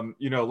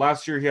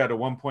 Last year he had a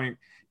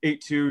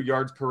 1.82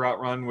 yards per route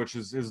run, which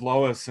is his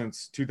lowest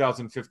since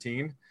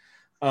 2015.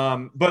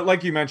 But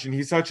like you mentioned,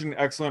 he's such an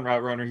excellent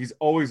route runner. He's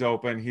always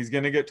open. He's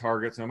going to get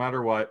targets no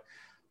matter what.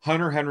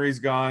 Hunter Henry's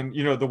gone.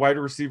 The wide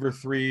receiver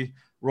 3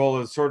 role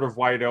is sort of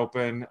wide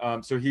open.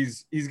 So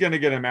he's going to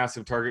get a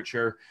massive target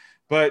share.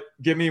 But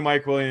give me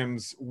Mike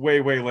Williams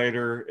way, way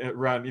later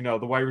around,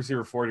 the wide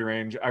receiver 40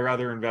 range. I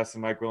rather invest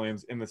in Mike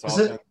Williams in this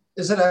offense.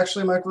 Is it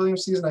actually Mike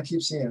Williams season? I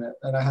keep seeing it,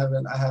 and I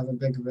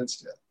haven't been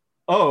convinced yet.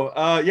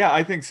 Oh, yeah,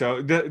 I think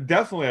so.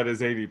 Definitely at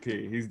his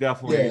ADP. He's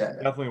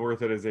definitely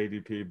worth it as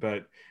ADP.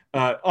 But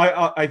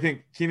I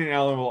think Keenan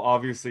Allen will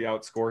obviously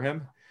outscore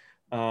him,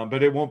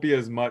 but it won't be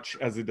as much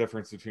as the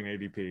difference between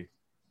ADP.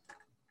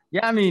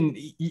 Yeah, I mean,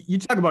 you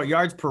talk about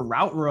yards per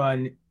route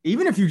run.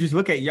 Even if you just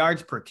look at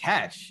yards per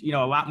catch, a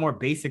lot more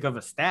basic of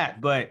a stat.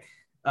 But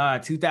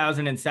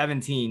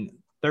 2017,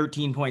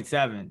 13.7,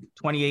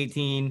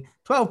 2018,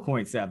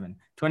 12.7,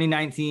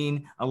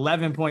 2019,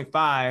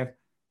 11.5,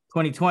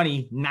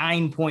 2020,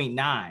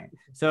 9.9.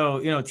 So,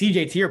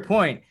 TJ, to your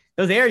point,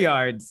 those air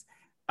yards,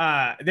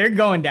 they're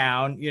going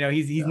down.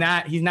 He's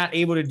not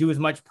able to do as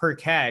much per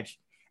catch.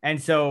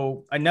 And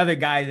so another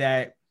guy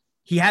that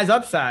he has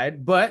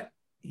upside, but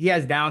he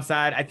has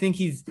downside. I think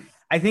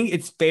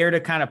it's fair to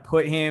kind of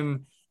put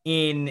him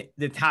in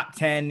the top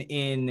 10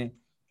 in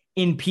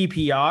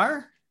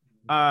PPR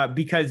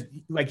because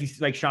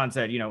like Sean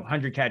said,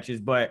 100 catches,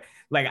 but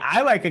like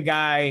I like a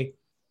guy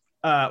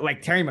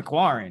like Terry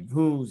McLaurin,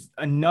 who's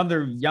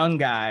another young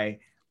guy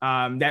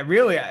that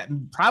really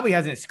probably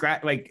hasn't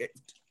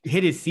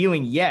hit his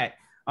ceiling yet,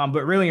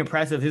 but really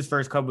impressive his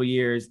first couple of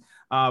years.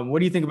 What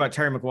do you think about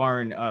Terry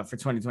McLaurin for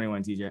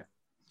 2021, TJ?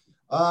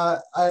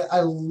 I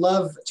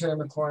love Terry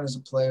McLaurin as a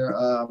player.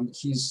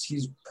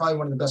 He's probably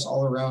one of the best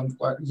all-around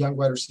young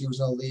wide receivers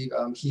in the league.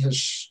 He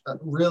has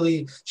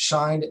really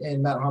shined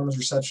in Matt Harmon's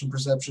reception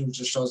perception, which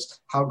just shows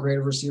how great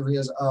a receiver he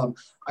is.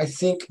 I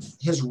think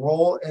his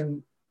role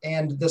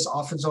and this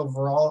offense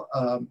overall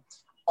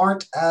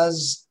aren't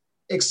as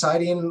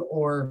exciting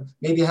or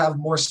maybe have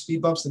more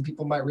speed bumps than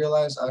people might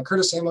realize.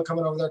 Curtis Samuel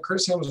coming over there.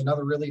 Curtis Samuel was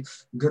another really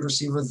good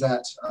receiver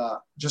that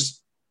just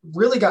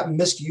really got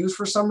misused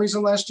for some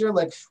reason last year.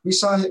 Like we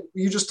saw,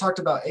 you just talked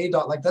about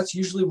ADOT, like that's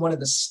usually one of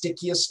the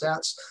stickiest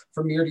stats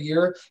from year to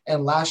year.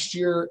 And last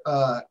year,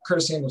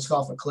 Curtis Samuels fell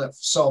off a cliff.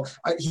 So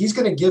he's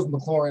going to give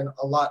McLaurin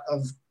a lot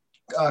of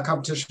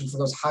competition for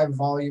those high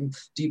volume,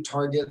 deep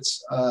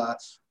targets.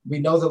 We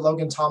know that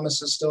Logan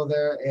Thomas is still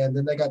there. And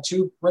then they got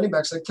 2 running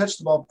backs that catch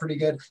the ball pretty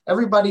good.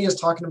 Everybody is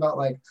talking about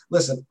like,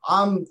 listen,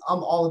 I'm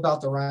all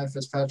about the Ryan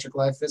Fitzpatrick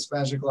life,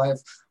 Fitzmagic life.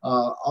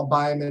 I'll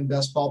buy him in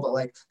best ball, but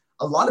like,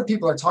 a lot of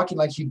people are talking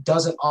like he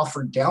doesn't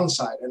offer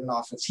downside in an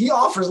offense. He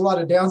offers a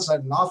lot of downside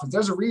in an offense.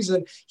 There's a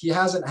reason he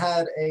hasn't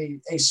had a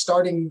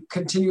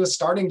continuous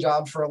starting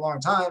job for a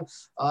long time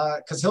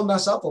because he'll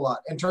mess up a lot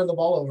and turn the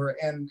ball over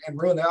and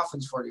ruin the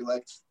offense for you.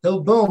 Like he'll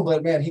boom,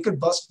 but man, he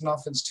could bust an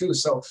offense too.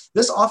 So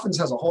this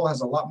offense as a whole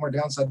has a lot more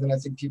downside than I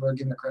think people are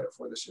giving it credit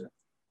for this year.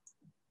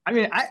 I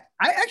mean, I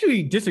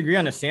actually disagree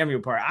on the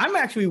Samuel part. I'm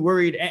actually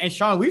worried, and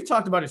Sean, we've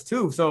talked about this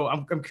too. So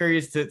I'm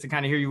curious to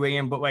kind of hear you weigh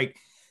in, but like,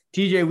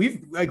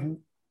 TJ,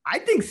 I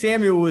think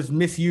Samuel was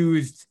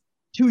misused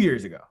 2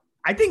 years ago.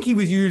 I think he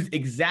was used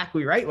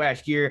exactly right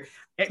last year.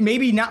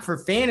 Maybe not for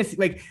fantasy.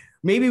 Like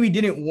maybe we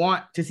didn't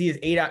want to see his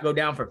ADOT go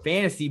down for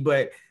fantasy,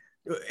 but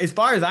as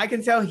far as I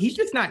can tell, he's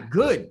just not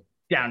good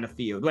down the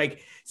field. Like,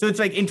 so it's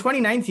like in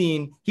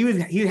 2019,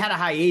 he had a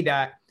high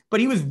ADOT, but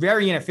he was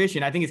very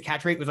inefficient. I think his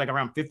catch rate was like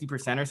around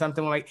 50% or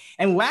something like.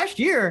 And last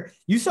year,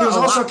 you saw he was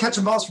also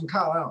catching balls from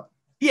Kyle Allen.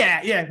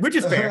 Yeah, which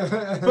is fair.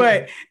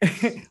 But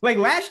like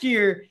last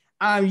year,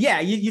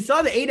 you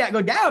saw the ADOT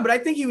go down, but I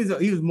think he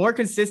was more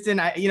consistent.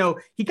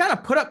 He kind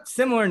of put up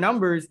similar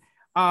numbers.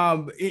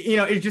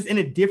 It's just in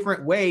a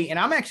different way. And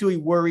I'm actually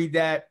worried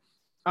that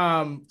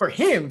for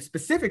him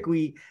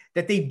specifically,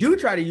 that they do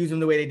try to use him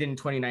the way they did in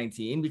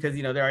 2019, because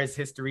there is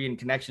history and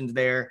connections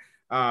there.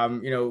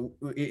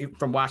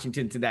 From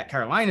Washington to that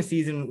Carolina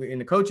season in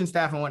the coaching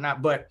staff and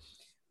whatnot. But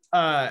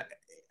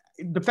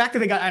the fact that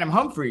they got Adam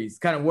Humphries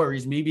kind of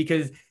worries me,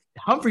 because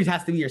Humphries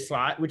has to be your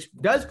slot, which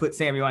does put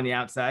Samuel on the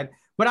outside.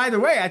 But either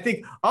way, I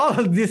think all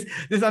of this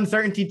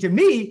uncertainty to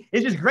me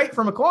is just great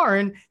for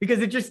McLaurin, because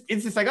it's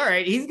just like, all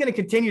right, he's going to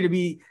continue to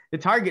be the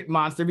target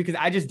monster, because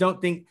I just don't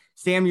think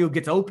Samuel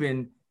gets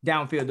open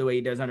downfield the way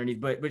he does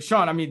underneath. But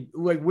Sean, I mean,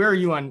 like, where are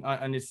you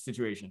on this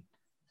situation?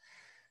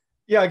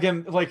 Yeah,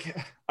 again, like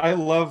I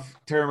love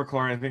Terry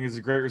McLaurin. I think he's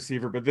a great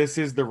receiver, but this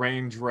is the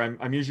range where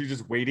I'm usually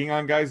just waiting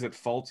on guys that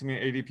fall to me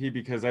at ADP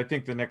because I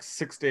think the next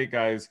 6 to 8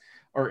 guys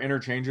are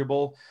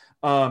interchangeable.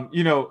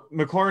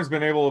 McLaurin's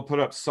been able to put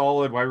up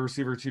solid wide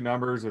receiver 2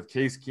 numbers with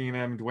Case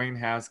Keenum, Dwayne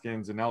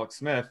Haskins, and Alex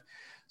Smith.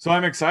 So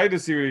I'm excited to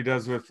see what he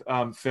does with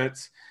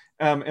Fitz.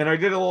 And I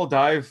did a little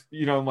dive,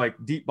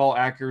 like deep ball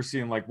accuracy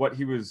and like what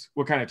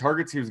kind of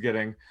targets he was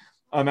getting.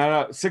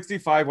 At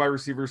 65 wide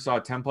receivers saw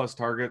 10 plus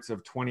targets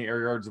of 20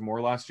 air yards or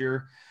more last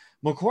year.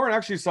 McLaurin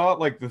actually saw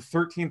like the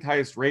 13th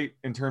highest rate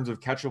in terms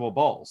of catchable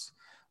balls,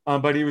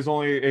 but he was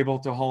only able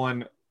to haul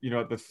in,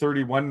 at the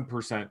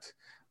 31%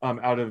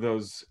 out of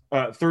those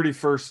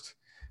 31st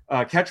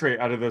catch rate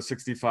out of those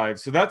 65.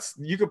 So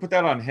you could put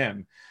that on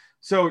him.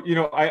 So,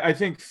 I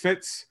think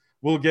Fitz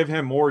will give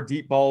him more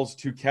deep balls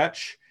to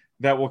catch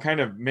that will kind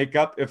of make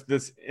up if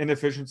this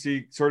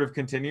inefficiency sort of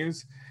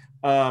continues.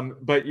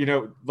 But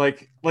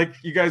like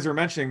you guys are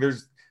mentioning,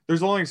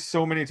 there's only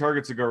so many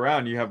targets to go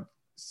around. You have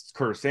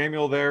Curtis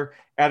Samuel there.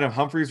 Adam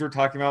Humphries we're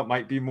talking about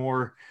might be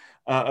more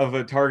of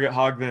a target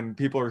hog than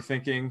people are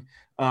thinking.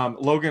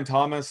 Logan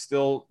Thomas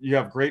still, you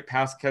have great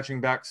pass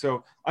catching back.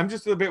 So I'm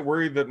just a bit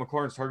worried that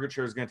McLaurin's target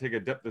share is going to take a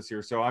dip this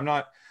year. So I'm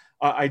not,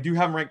 I do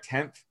have him ranked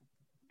 10th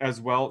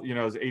as well,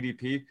 as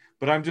ADP,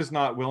 but I'm just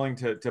not willing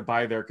to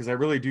buy there because I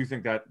really do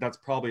think that that's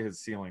probably his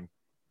ceiling.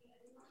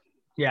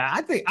 Yeah,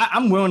 I think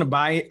I'm willing to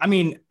buy it. I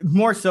mean,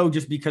 more so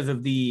just because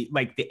of the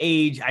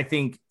age. I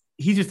think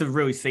he's just a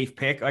really safe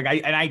pick.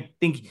 I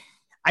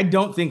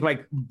don't think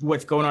like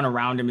what's going on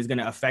around him is going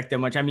to affect them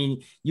much. I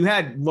mean, you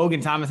had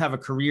Logan Thomas have a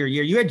career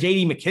year. You had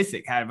JD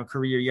McKissick have a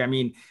career year. I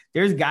mean,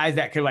 there's guys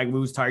that could like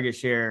lose target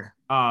share.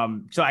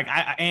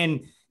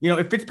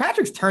 If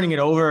Fitzpatrick's turning it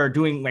over or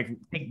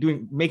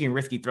making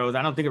risky throws,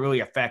 I don't think it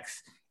really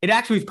affects. It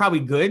actually is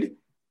probably good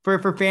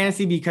for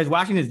fantasy because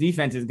Washington's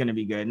defense is going to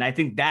be good. And I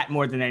think that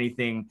more than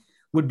anything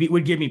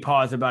would give me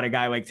pause about a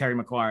guy like Terry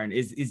McLaurin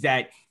is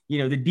that,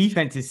 the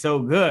defense is so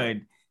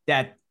good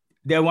that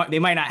they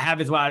might not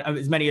have as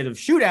many of the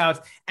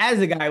shootouts as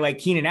a guy like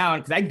Keenan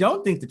Allen. Cause I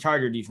don't think the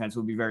Charger defense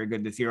will be very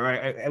good this year.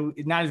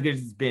 Right? Not as good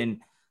as it's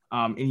been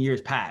in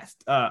years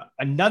past.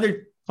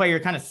 Another player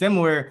kind of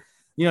similar,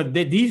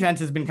 the defense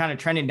has been kind of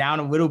trending down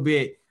a little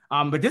bit.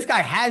 But this guy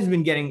has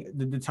been getting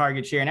the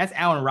target share, and that's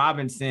Allen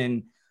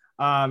Robinson.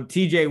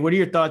 TJ, what are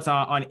your thoughts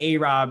on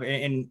A-Rob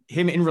and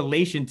him in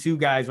relation to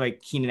guys like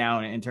Keenan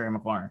Allen and Terry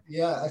McLaurin?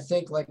 Yeah, I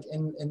think like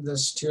in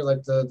this tier,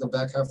 like the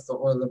back half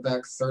or the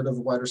back third of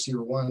the wide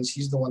receiver ones,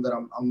 he's the one that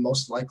I'm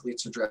most likely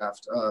to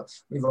draft.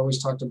 We've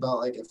always talked about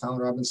like if Allen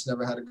Robinson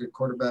never had a good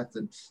quarterback,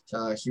 then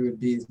he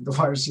would be the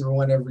wide receiver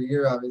one every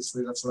year.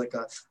 Obviously, that's like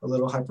a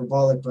little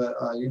hyperbolic, but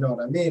you know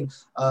what I mean.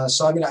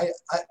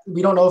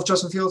 We don't know if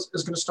Justin Fields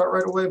is going to start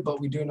right away,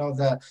 but we do know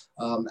that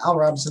Allen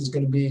Robinson is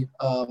going to be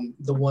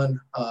the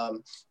one.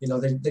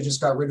 They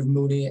just got rid of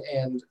Mooney,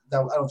 and I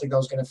don't think that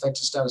was going to affect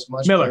his status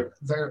much. Miller.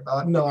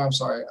 No, I'm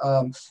sorry.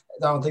 I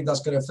don't think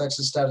that's going to affect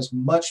his status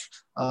much,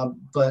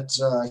 but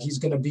he's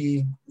going to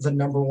be the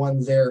number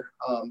one there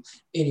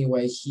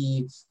anyway.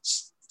 He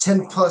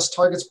 10 plus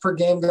targets per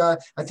game guy.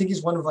 I think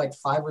he's one of like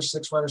 5 or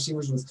 6 wide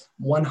receivers with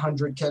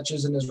 100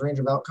 catches in his range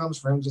of outcomes.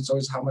 For him, it's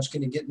always how much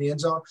can he get in the end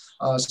zone.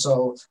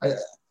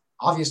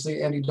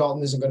 Obviously, Andy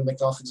Dalton isn't going to make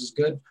the offense as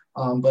good.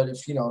 But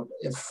if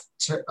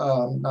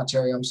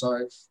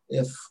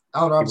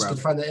Allen Robinson can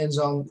find the end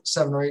zone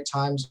 7 or 8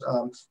 times,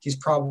 he's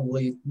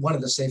probably one of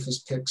the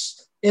safest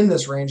picks in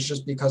this range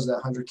just because of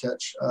that 100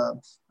 catch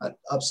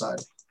upside.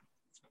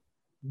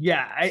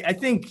 Yeah, I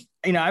think,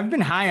 I've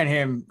been high on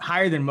him,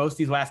 higher than most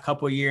these last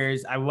couple of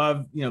years. I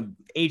love,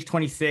 age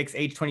 26,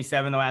 age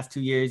 27 the last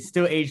 2 years,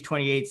 still age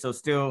 28, so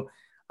still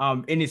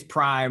in his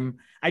prime.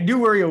 I do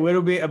worry a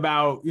little bit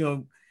about,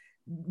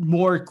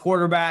 more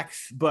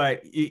quarterbacks,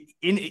 but he's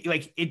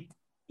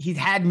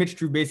had Mitch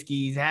Trubisky,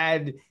 he's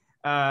had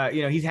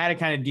to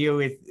kind of deal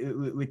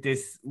with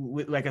this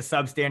like a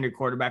substandard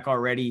quarterback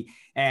already.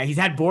 And he's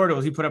had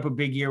Bortles. He put up a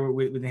big year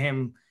with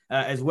him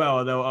as well,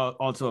 although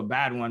also a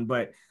bad one.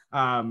 But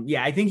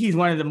I think he's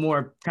one of the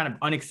more kind of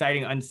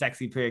unexciting,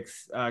 unsexy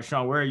picks.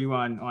 Sean, where are you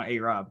on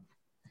A-Rob?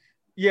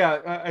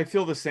 Yeah, I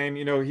feel the same.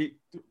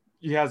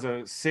 He has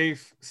a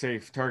safe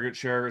target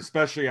share,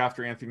 especially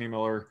after Anthony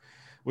Miller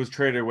was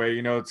traded away.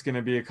 It's going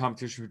to be a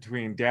competition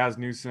between Daz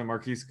Newsome,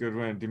 Marquise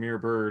Goodwin, and Damiere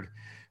Byrd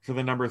for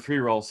the number 3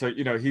 role. So,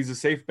 he's a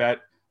safe bet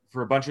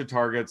for a bunch of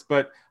targets.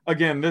 But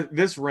again,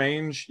 this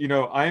range,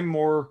 I'm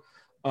more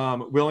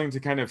willing to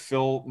kind of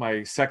fill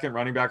my second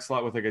running back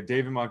slot with like a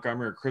David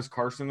Montgomery or Chris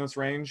Carson in this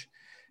range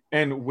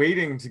and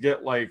waiting to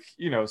get like,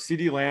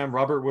 CeeDee Lamb,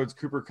 Robert Woods,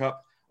 Cooper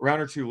Kupp a round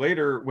or 2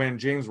 later when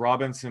James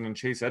Robinson and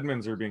Chase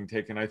Edmonds are being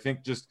taken. I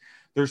think just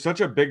there's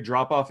such a big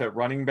drop off at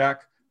running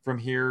back from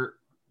here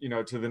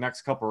to the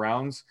next couple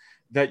rounds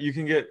that you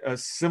can get a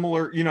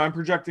similar, I'm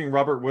projecting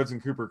Robert Woods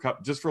and Cooper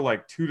Kupp just for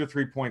like 2 to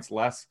 3 points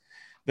less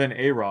than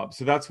A-Rob.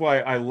 So that's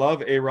why I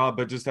love A-Rob,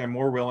 but just I'm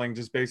more willing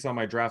just based on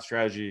my draft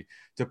strategy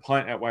to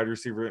punt at wide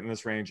receiver in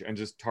this range and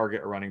just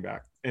target a running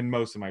back in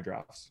most of my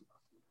drafts.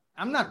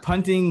 I'm not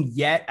punting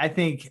yet. I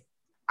think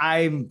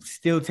I'm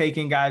still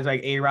taking guys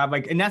like A-Rob,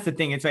 and that's the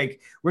thing. It's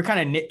like we're kind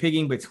of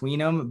nitpicking between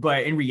them,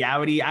 but in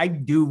reality, I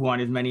do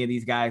want as many of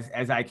these guys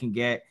as I can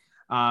get.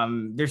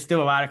 There's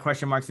still a lot of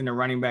question marks in the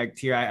running back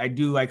tier. I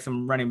do like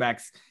some running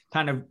backs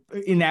kind of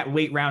in that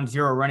late round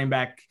 0 running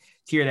back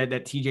tier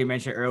that TJ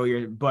mentioned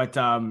earlier. But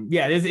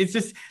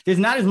there's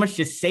not as much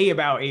to say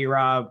about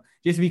A-Rob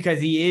just because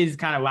he is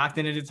kind of locked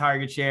into the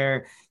target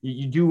share.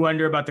 You do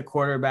wonder about the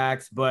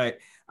quarterbacks, but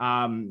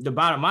the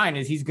bottom line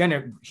is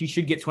he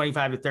should get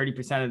 25 to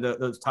 30% of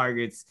those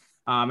targets.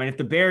 And if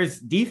the Bears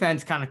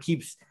defense kind of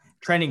keeps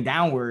trending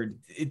downward,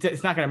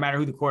 it's not going to matter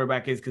who the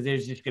quarterback is because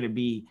there's going to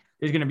be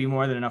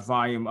more than enough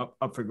volume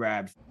up for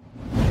grabs.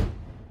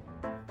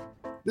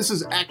 This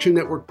is Action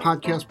Network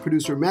podcast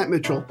producer Matt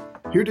Mitchell,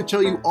 here to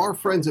tell you our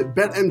friends at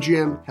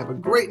BetMGM have a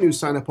great new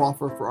sign-up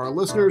offer for our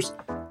listeners,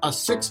 a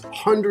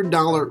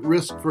 $600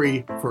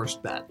 risk-free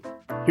first bet.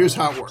 Here's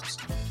how it works.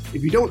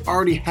 If you don't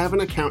already have an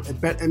account at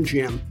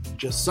BetMGM,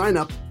 just sign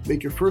up,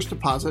 make your first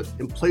deposit,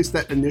 and place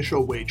that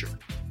initial wager.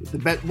 If the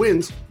bet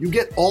wins, you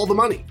get all the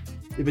money.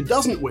 If it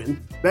doesn't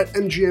win,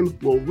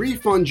 BetMGM will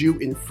refund you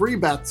in free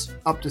bets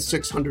up to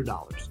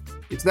 $600.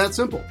 It's that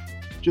simple.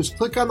 Just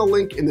click on the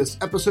link in this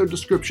episode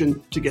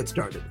description to get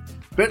started.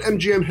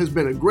 BetMGM has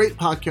been a great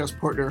podcast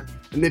partner,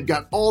 and they've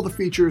got all the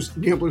features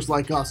gamblers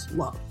like us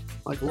love,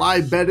 like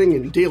live betting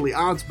and daily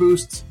odds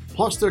boosts.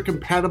 Plus, they're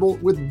compatible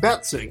with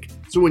BetSync,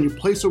 so when you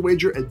place a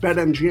wager at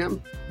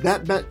BetMGM,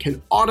 that bet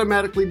can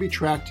automatically be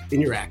tracked in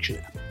your Action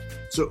app.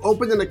 So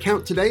open an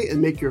account today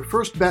and make your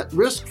first bet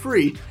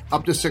risk-free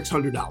up to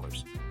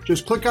 $600.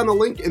 Just click on the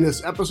link in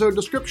this episode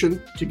description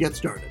to get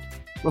started.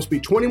 Must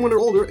be 21 or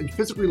older and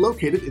physically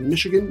located in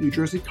Michigan, New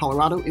Jersey,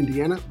 Colorado,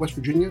 Indiana, West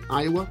Virginia,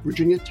 Iowa,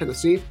 Virginia,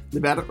 Tennessee,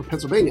 Nevada, or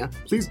Pennsylvania.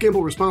 Please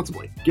gamble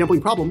responsibly.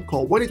 Gambling problem?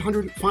 Call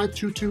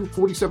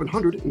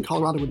 1-800-522-4700 in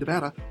Colorado and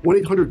Nevada,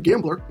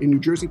 1-800-GAMBLER in New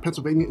Jersey,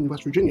 Pennsylvania, and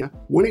West Virginia,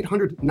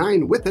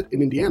 1-800-9-WITH-IT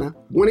in Indiana,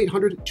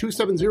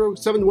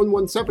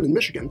 1-800-270-7117 in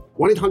Michigan,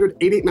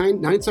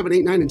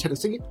 1-800-889-9789 in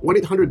Tennessee,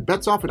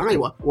 1-800-BETS-OFF in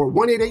Iowa, or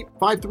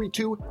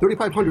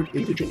 1-888-532-3500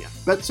 in Virginia.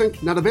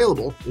 BetSync not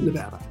available in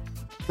Nevada.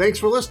 Thanks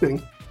for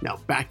listening. Now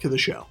back to the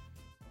show.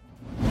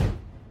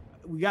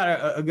 We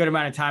got a good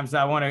amount of time, so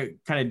I want to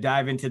kind of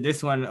dive into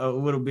this one a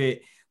little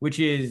bit, which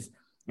is,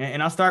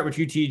 and I'll start with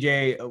you,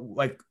 TJ,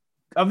 like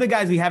of the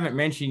guys we haven't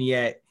mentioned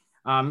yet,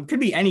 could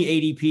be any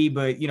ADP,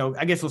 but,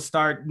 I guess we'll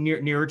start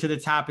nearer to the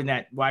top in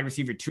that wide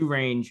receiver 2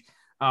 range.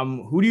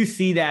 Who do you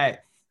see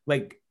that,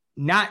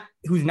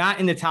 who's not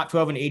in the top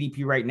 12 in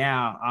ADP right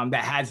now,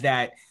 that has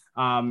that,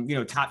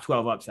 top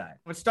 12 upside?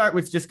 Let's start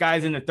with just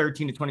guys in the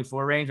 13 to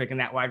 24 range, like in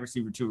that wide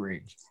receiver 2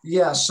 range.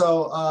 Yeah.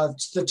 So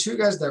the two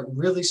guys that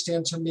really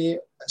stand out to me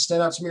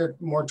are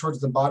more towards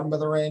the bottom of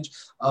the range.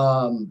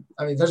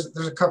 There's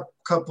a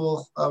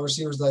couple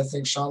receivers that I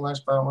think Sean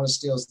likes, but I don't want to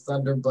steal his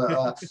thunder.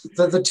 But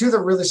the two that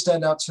really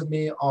stand out to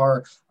me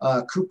are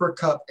Cooper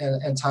Kupp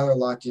and Tyler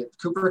Lockett.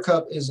 Cooper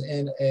Kupp is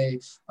in a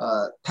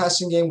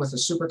passing game with a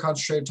super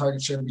concentrated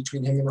target share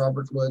between him and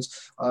Robert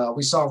Woods.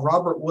 We saw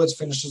Robert Woods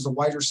finish as a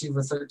wide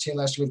receiver 13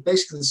 last year with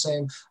basically the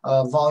same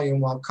volume,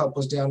 while Kupp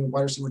was down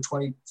wide receiver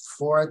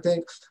 24, I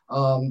think.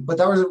 But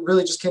that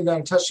really just came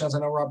down to touchdowns. I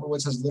know Robert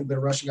Woods has a little bit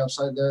of rushing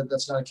upside there.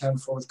 That's not accounted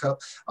for with Kupp.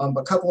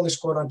 But Kupp only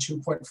scored on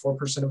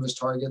 2.4% of his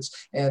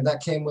targets, and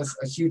that came with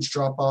a huge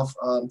drop-off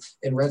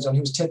in red zone. He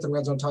was 10th in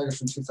red zone targets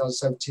from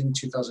 2017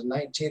 to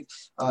 2019.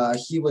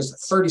 He was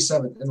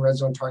 37th in red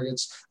zone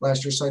targets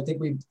last year. So I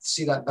think we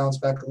see that bounce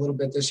back a little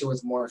bit this year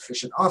with more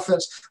efficient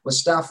offense with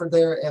Stafford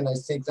there, and I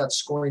think that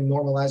scoring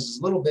normalizes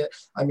a little bit.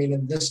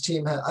 In this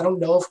team, I don't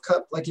know if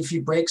Kupp, if he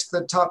breaks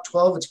the top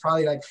 12, it's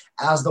probably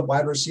as the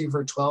wide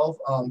receiver 12.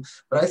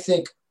 But I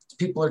think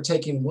people are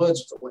taking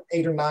Woods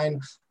 8 or 9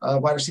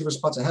 wide receiver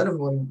spots ahead of him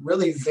when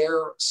really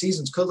their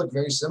seasons could look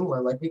very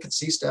similar. We could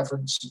see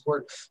Stafford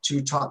support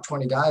 2 top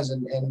 20 guys,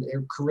 and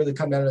it could really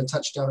come down to a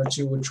touchdown or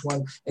 2, which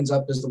one ends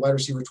up as the wide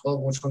receiver 12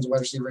 and which one's the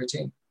wide receiver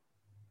 18.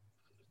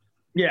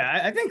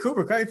 Yeah, I think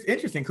Cooper Kupp, it's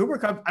interesting. Cooper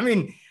Kupp,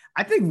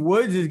 I think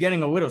Woods is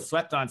getting a little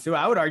slept on too.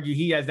 I would argue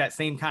he has that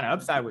same kind of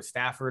upside with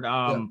Stafford.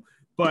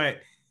 But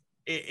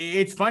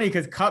it's funny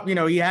because Kupp,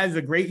 he has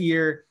a great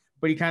year,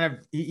 but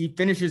he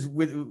finishes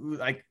with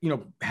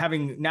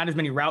having not as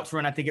many routes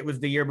run. I think it was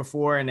the year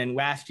before. And then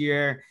last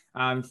year,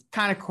 kind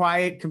of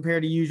quiet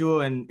compared to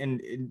usual. And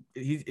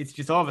it's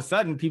just all of a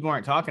sudden people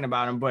aren't talking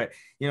about him, but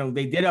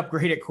they did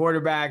upgrade at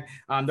quarterback.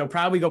 They'll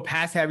probably go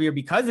pass heavier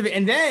because of it.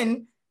 And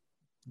then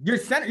your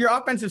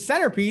offensive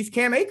centerpiece,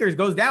 Cam Akers,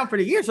 goes down for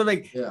the year. So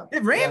the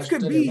Rams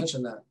could be,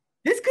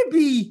 this could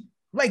be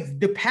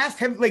the past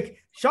heavy,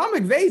 Sean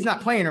McVay's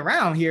not playing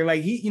around here.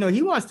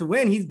 He wants to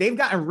win. They've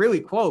gotten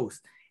really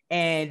close.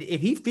 And if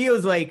he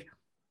feels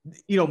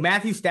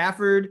Matthew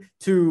Stafford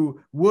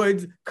to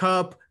Woods,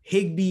 Kupp,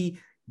 Higbee,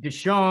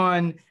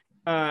 Deshaun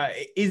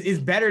is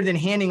better than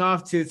handing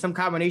off to some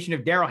combination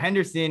of Darrell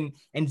Henderson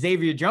and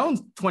Xavier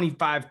Jones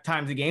 25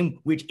 times a game,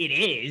 which it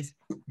is,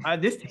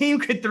 this team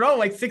could throw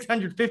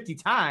 650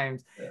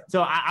 times. Yeah.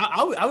 So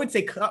I would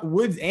say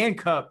Woods and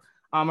Kupp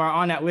are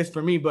on that list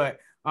for me. But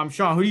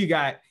Sean, who do you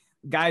got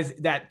guys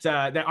that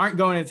aren't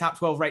going in the top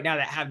 12 right now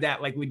that have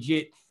that like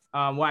legit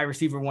wide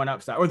receiver one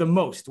upside, or the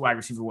most wide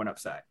receiver one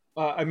upside?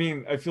 I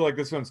mean, I feel like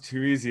this one's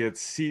too easy.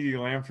 It's CeeDee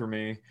Lamb for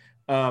me.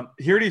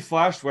 He already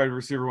flashed wide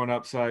receiver one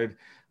upside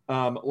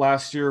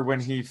last year when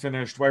he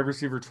finished wide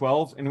receiver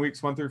 12 in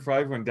weeks 1 through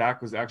 5 when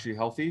Dak was actually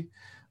healthy.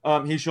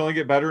 He should only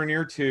get better in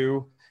year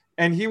 2.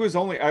 And he was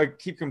only, I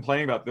keep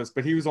complaining about this,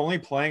 but he was only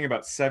playing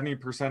about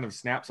 70% of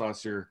snaps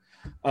last year.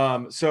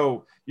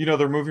 So,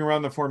 they're moving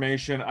around the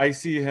formation. I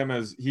see him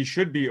as he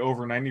should be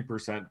over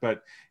 90%,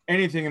 but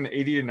anything in the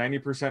 80 to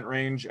 90%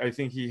 range, I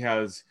think he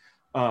has,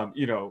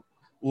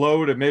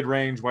 low to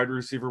mid-range wide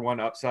receiver one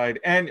upside.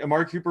 And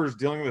Amari Cooper is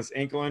dealing with this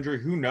ankle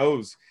injury. Who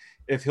knows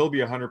if he'll be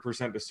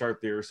 100% to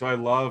start the year. So I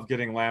love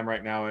getting Lamb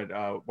right now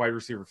at wide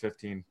receiver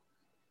 15.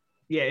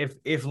 Yeah,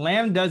 if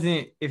Lamb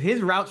doesn't, if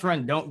his routes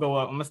run don't go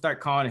up, I'm gonna start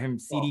calling him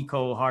CD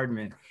Cole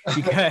Hardman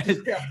because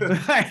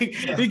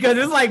because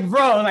it's like,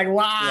 bro, like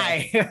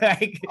why?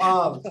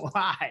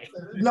 Why?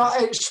 No,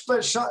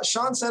 but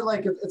Sean said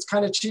like it's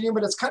kind of cheating,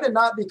 but it's kind of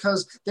not,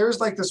 because there's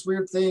like this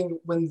weird thing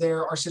when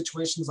there are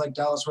situations like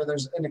Dallas where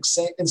there's an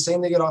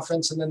insanely good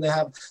offense and then they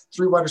have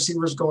 3 wide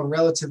receivers going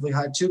relatively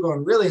high, 2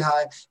 going really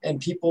high,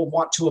 and people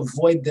want to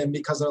avoid them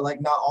because they're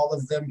like not all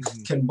of them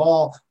can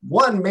ball.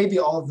 1, maybe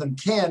all of them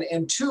can,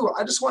 and 2,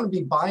 I just want to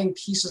be buying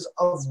pieces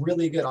of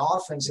really good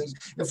offenses.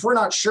 If we're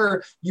not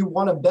sure, you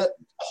want to bet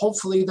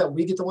hopefully that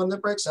we get the one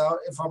that breaks out.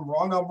 If I'm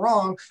wrong, I'm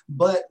wrong,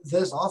 but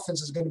this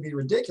offense is going to be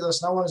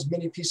ridiculous, and I want as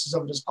many pieces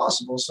of it as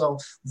possible. So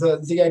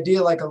the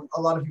idea, like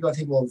a lot of people I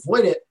think will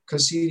avoid it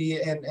because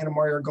CD and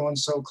Amari are going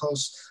so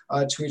close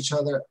to each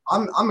other.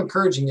 I'm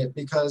encouraging it,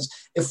 because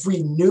if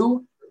we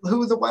knew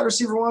who the wide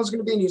receiver one was going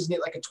to be and he's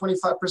like a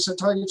 25%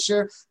 target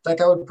share, that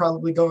guy would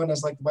probably go in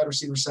as like the wide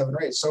receiver 7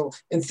 or 8. So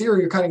in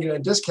theory, you're kind of getting a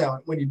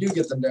discount when you do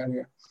get them down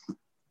here.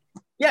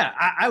 Yeah,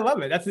 I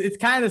love it. It's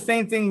kind of the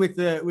same thing with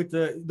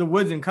the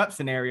Woods and Cup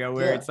scenario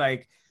where it's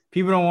like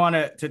people don't want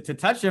to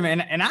touch him.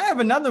 And I have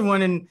another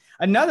one, and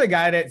another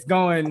guy that's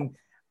going,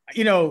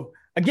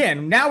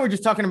 again, now we're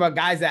just talking about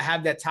guys that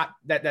have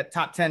that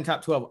top 10,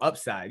 top 12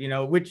 upside,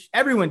 which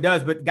everyone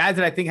does, but guys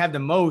that I think have the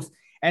most.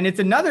 And it's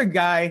another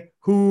guy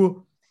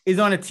who is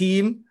on a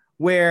team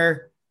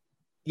where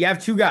you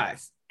have 2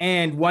 guys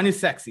and one is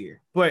sexier,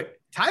 but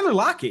Tyler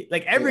Lockett,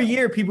 like every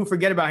year people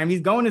forget about him. He's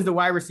going as the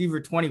wide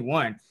receiver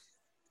 21,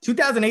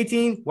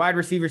 2018 wide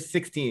receiver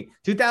 16,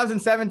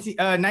 2017,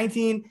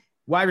 19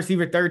 wide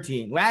receiver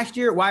 13, last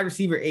year wide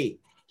receiver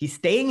 8. He's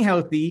staying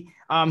healthy.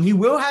 He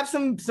will have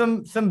some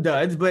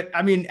duds, but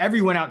I mean,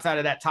 everyone outside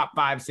of that top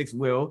 5, 6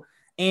 will.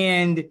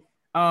 And,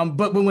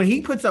 but when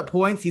he puts up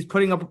points, he's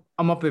putting them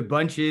up in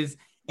bunches,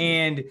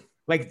 and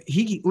like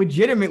he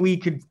legitimately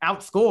could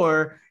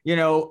outscore,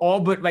 all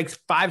but like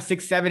 5,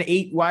 6, 7,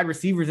 8 wide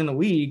receivers in the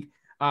league,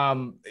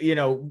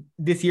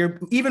 this year,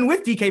 even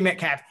with DK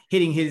Metcalf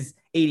hitting his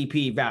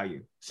ADP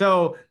value.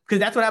 So, because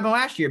that's what happened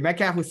last year.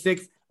 Metcalf was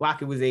 6,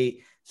 Lockett was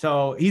 8.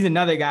 So he's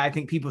another guy I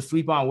think people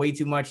sleep on way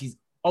too much. He's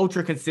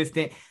ultra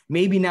consistent,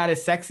 maybe not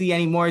as sexy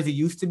anymore as he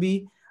used to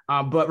be.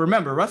 But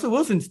remember, Russell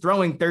Wilson's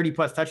throwing 30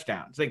 plus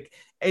touchdowns like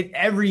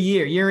every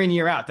year in,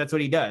 year out. That's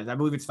what he does. I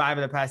believe it's 5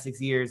 of the past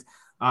 6 years.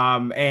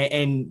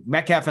 And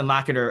Metcalf and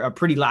Lockett are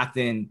pretty locked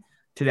in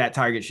to that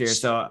target share.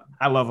 So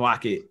I love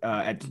Lockett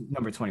at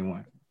number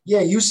 21.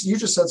 Yeah, you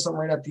just said something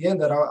right at the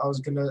end that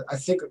I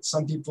think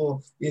some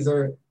people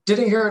either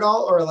didn't hear it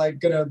all or like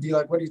gonna be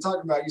like, what are you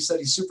talking about? You said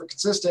he's super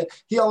consistent.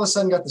 He all of a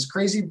sudden got this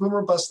crazy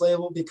boomer bust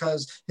label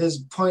because his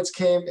points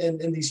came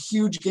in these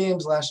huge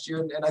games last year.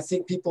 And I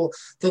think people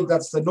think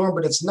that's the norm,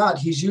 but it's not.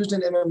 He's used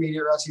in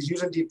intermediate routes. He's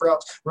used in deep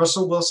routes.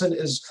 Russell Wilson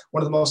is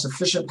one of the most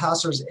efficient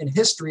passers in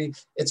history.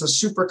 It's a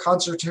super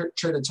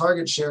concentrated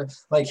target share.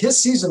 Like his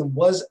season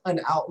was an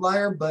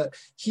outlier, but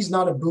he's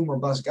not a boomer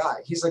bust guy.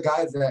 He's a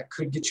guy that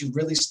could get you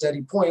really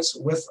steady points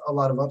with a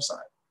lot of upside.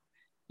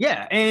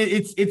 Yeah, and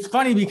it's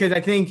funny because I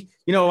think,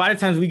 a lot of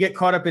times we get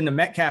caught up in the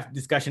Metcalf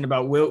discussion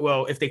about,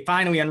 well, if they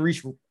finally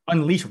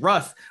unleash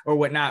Russ or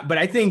whatnot. But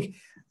I think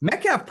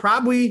Metcalf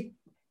probably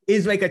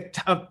is like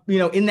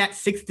in that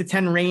 6 to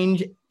 10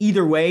 range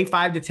either way,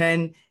 5 to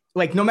 10,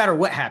 like no matter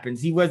what happens.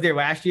 He was there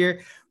last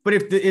year. But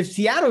if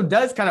Seattle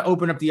does kind of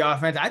open up the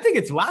offense, I think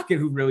it's Lockett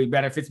who really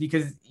benefits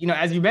because,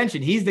 as you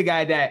mentioned, he's the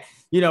guy that,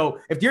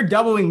 if you're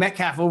doubling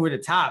Metcalf over the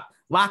top,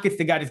 Lockett's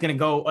the guy that's going to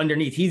go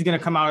underneath. He's going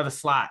to come out of the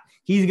slot.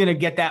 He's going to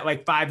get that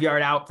like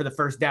 5-yard out for the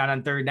first down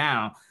on third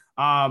down.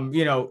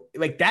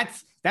 Like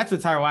that's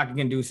what Tyler Lockett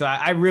can do. So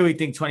I really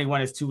think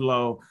 21 is too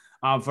low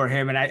for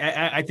him. And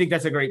I think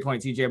that's a great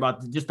point, TJ,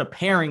 about just the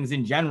pairings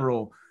in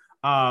general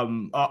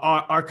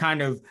are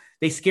kind of,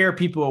 they scare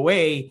people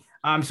away.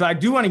 So I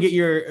do want to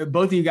get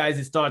both of you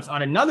guys' thoughts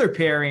on another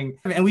pairing.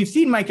 And we've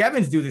seen Mike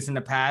Evans do this in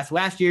the past.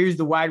 Last year, he's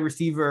the wide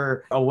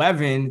receiver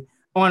 11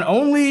 on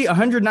only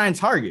 109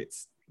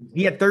 targets.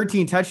 He had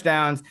 13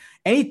 touchdowns.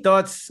 Any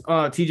thoughts,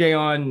 TJ,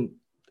 on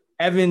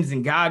Evans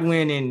and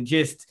Godwin and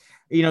just,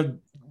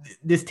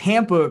 this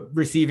Tampa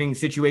receiving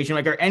situation?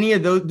 Like, do any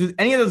of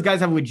those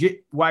guys have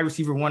legit wide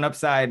receiver 1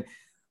 upside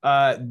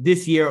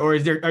this year, or are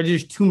there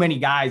just too many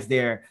guys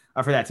there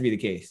for that to be the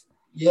case?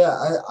 Yeah,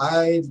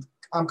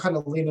 I'm kind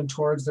of leaning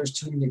towards there's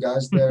too many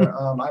guys there.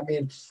 I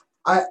mean,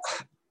 I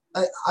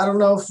I don't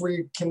know if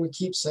we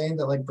keep saying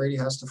that like Brady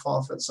has to fall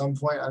off at some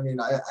point. I mean,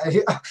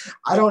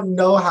 I don't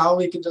know how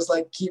we can just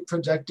like keep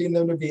projecting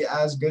them to be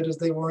as good as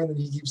they were, and then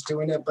he keeps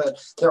doing it.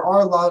 But there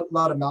are a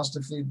lot of mouths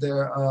to feed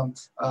there.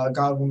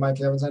 Godwin,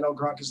 Mike Evans. I know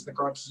Gronk is the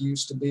Gronk he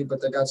used to be,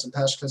 but they got some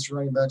pass catch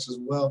running backs as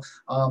well.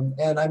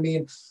 And I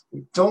mean,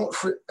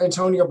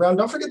 Antonio Brown.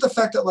 Don't forget the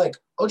fact that like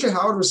OJ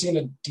Howard was seeing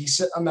a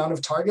decent amount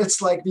of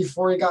targets like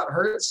before he got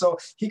hurt, so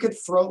he could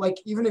throw like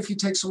even if he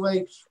takes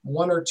away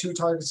 1 or 2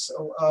 targets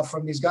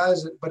from these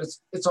guys, but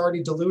it's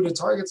already diluted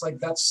targets, like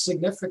that's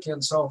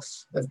significant. So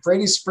if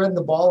Brady's spreading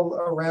the ball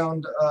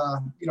around,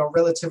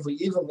 relatively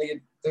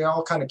evenly, they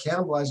all kind of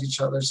cannibalize each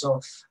other. So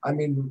I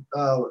mean,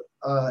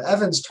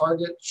 Evans'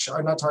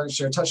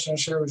 touchdown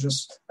share was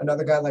just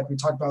another guy like we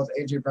talked about with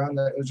AJ Brown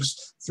that was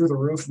just through the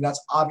roof, and that's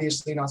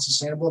obviously not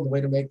sustainable. And the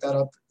way to make that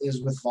up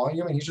is with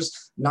volume, and he's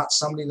just not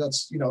somebody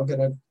that's going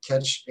to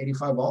catch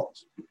 85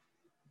 balls.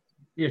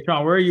 Yeah,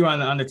 Sean, where are you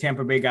on the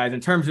Tampa Bay guys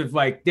in terms of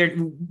like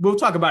we'll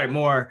talk about it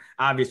more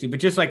obviously, but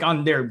just like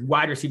on their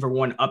wide receiver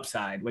one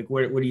upside, like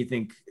what do you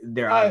think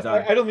their odds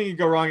are? I don't think you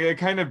go wrong. It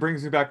kind of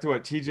brings me back to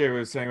what TJ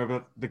was saying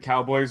about the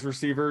Cowboys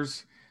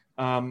receivers.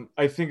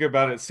 I think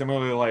about it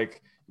similarly,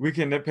 like we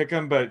can nitpick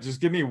them, but just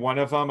give me one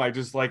of them. I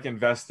just like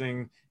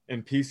investing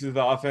in pieces of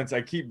the offense.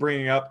 I keep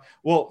bringing up,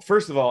 well,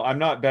 first of all, I'm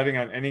not betting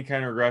on any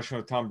kind of regression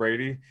with Tom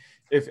Brady.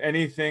 If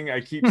anything, I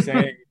keep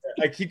saying,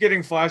 I keep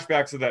getting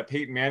flashbacks of that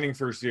Peyton Manning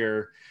first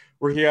year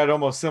where he had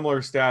almost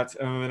similar stats.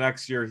 And then the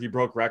next year he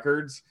broke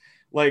records.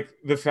 Like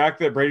the fact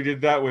that Brady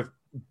did that with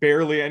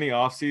barely any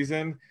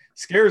offseason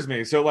scares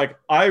me. So like,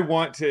 I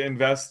want to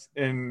invest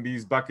in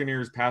these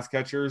Buccaneers pass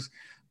catchers.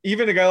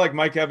 Even a guy like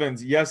Mike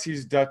Evans, yes,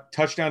 he's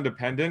touchdown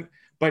dependent,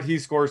 but he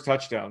scores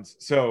touchdowns.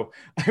 So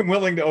I'm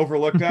willing to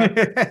overlook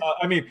that.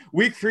 I mean,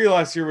 week 3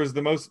 last year was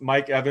the most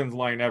Mike Evans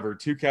line ever.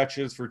 2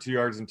 catches for 2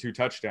 yards and 2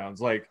 touchdowns.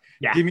 Like,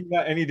 Give me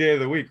that any day of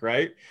the week,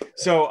 right?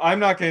 So I'm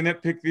not going to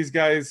nitpick these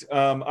guys.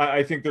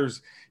 I think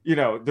there's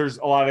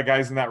a lot of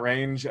guys in that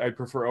range I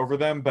prefer over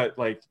them, but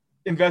like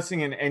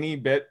investing in any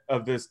bit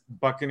of this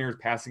Buccaneers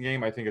passing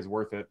game, I think is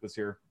worth it this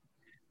year.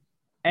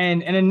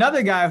 And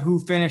another guy who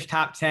finished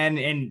top 10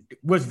 and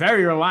was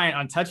very reliant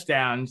on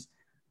touchdowns,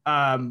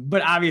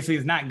 but obviously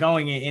is not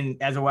going in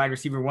as a wide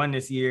receiver one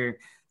this year,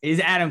 is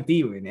Adam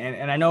Thielen.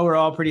 And I know we're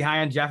all pretty high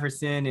on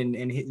Jefferson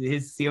and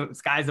his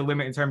sky's the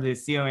limit in terms of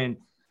his ceiling.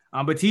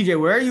 But TJ,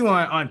 where are you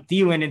on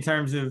Thielen in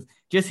terms of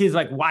just his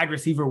like wide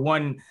receiver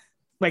one,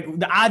 like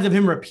the odds of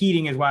him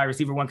repeating as wide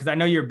receiver one? Because I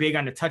know you're big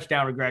on the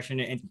touchdown regression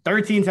and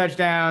 13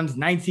 touchdowns,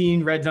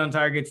 19 red zone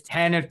targets,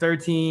 10 of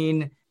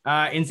 13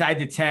 inside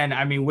the 10.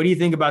 I mean, what do you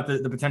think about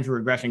the potential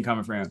regression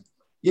coming from him?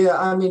 Yeah,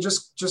 I mean,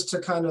 just to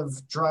kind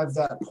of drive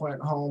that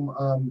point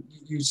home,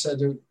 you said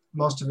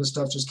most of his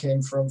stuff just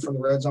came from the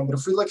red zone. But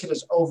if we look at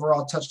his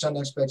overall touchdown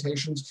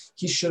expectations,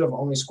 he should have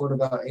only scored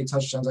about 8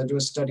 touchdowns. I do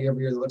a study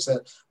every year that looks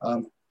at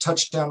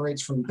touchdown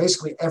rates from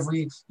basically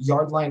every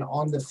yard line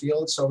on the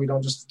field, so we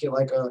don't just get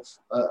like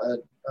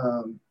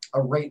a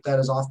rate that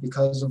is off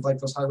because of like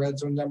those high red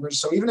zone numbers.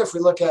 So even if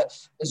we look at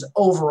his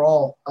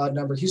overall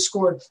number, he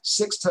scored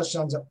 6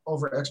 touchdowns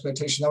over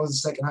expectation. That was the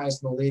second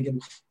highest in the league.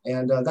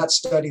 And that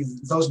study,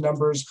 those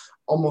numbers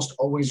almost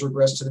always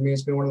regress to the mean.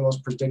 It's been one of the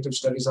most predictive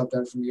studies I've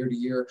done from year to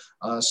year.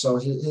 So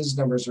his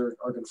numbers are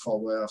going to fall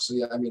way off. So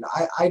yeah, I mean,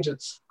 I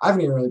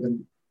haven't even really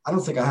been, I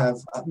don't think I have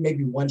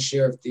maybe one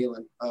share of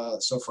Thielen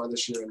so far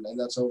this year. And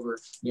that's over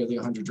nearly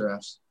 100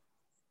 drafts.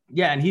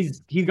 Yeah. And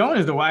he's going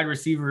as the wide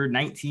receiver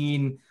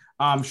 19.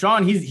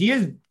 Sean, he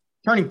is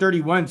turning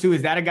 31 too.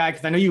 Is that a guy?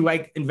 Because I know you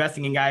like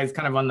investing in guys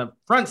kind of on the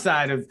front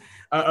side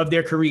of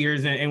their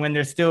careers and when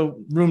there's still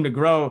room to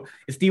grow.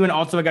 Is Thielen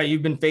also a guy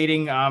you've been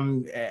fading,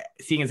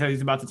 seeing as how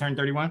he's about to turn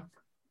 31?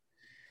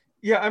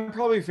 Yeah, I'm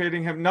probably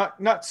fading him.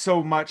 Not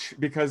so much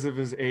because of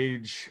his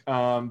age,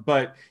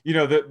 but we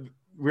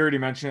already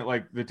mentioned it.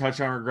 Like the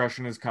touchdown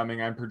regression is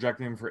coming. I'm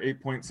projecting him for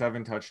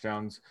 8.7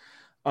 touchdowns.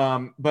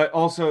 But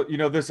also,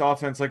 this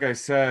offense, like I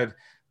said.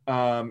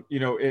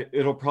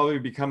 It'll probably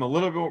become a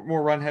little bit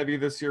more run heavy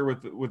this year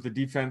with the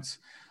defense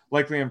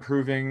likely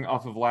improving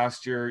off of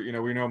last year.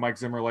 We know Mike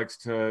Zimmer likes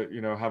to,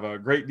 have a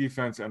great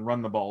defense and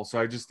run the ball. So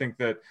I just think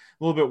that a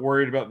little bit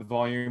worried about the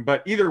volume,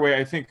 but either way,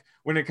 I think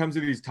when it comes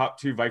to these top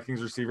 2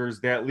 Vikings receivers,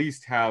 they at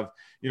least have,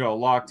 a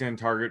locked in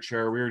target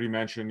share. We already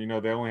mentioned,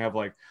 they only have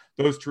like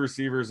those 2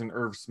 receivers and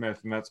Irv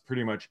Smith, and that's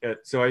pretty much it.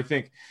 So I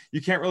think you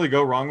can't really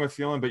go wrong with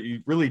Thielen, but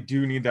you really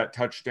do need that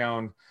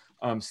touchdown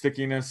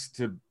stickiness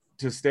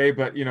to stay,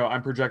 but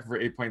I'm projected for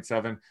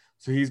 8.7.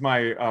 So he's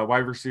my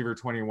wide receiver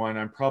 21.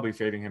 I'm probably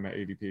fading him at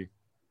ADP.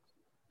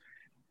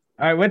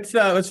 All right,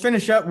 let's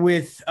finish up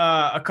with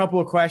a couple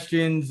of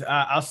questions.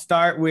 We'll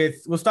start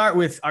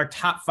with our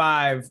top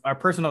 5, our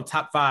personal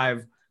top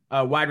 5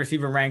 wide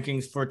receiver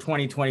rankings for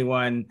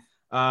 2021.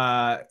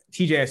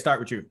 TJ, I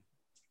start with you.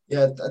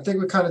 Yeah, I think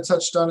we kind of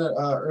touched on it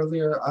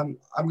earlier. I'm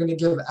going to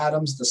give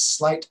Adams the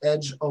slight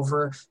edge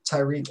over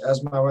Tyreek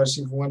as my wide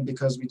receiver 1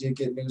 because we did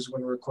get news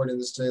when we're recording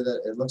this today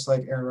that it looks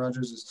like Aaron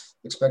Rodgers is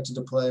expected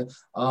to play.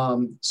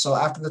 So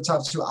after the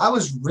top 2, I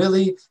was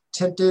really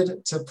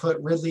tempted to put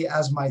Ridley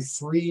as my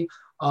 3.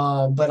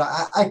 But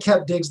I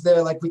kept Diggs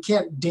there. Like, we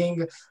can't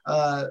ding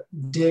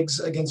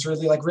Diggs against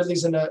Ridley. Like,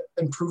 Ridley's in an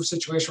improved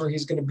situation where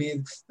he's going to be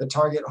the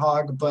target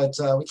hog, but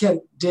we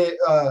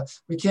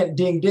can't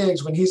ding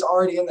Diggs when he's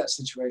already in that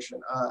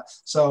situation.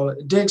 So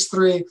Diggs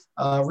 3,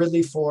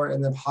 Ridley 4,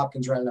 and then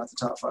Hopkins rounding out the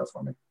top 5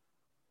 for me.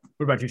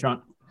 What about you,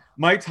 Sean?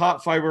 My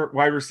top 5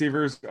 wide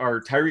receivers are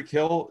Tyreek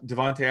Hill,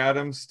 Devontae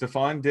Adams,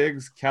 Stephon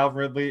Diggs, Calvin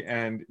Ridley,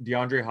 and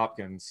DeAndre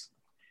Hopkins.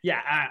 Yeah,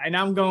 and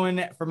I'm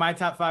going for my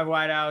top 5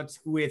 wideouts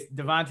with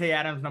Devontae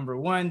Adams, number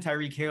 1,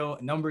 Tyreek Hill,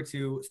 number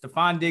 2,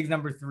 Stephon Diggs,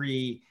 number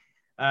 3,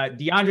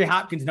 DeAndre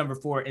Hopkins, number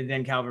 4, and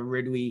then Calvin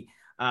Ridley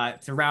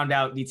to round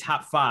out the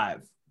top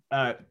 5.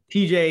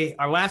 TJ,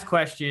 our last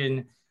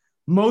question,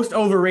 most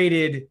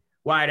overrated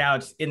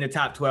wideouts in the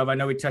top 12. I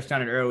know we touched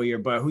on it earlier,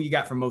 but who you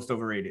got for most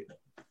overrated?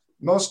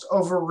 Most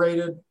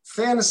overrated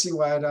fantasy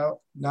wideout,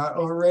 not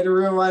overrated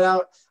real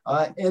wideout,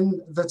 in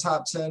the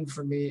top 10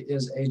 for me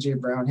is A.J.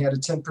 Brown. He had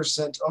a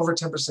over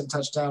 10%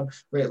 touchdown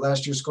rate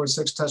last year, scored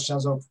 6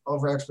 touchdowns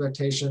over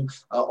expectation.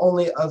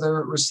 Only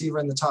other receiver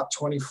in the top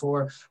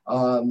 24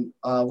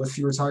 with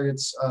fewer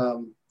targets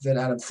than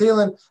Adam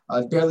Thielen.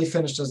 Barely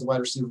finished as the wide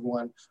receiver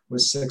 1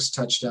 with 6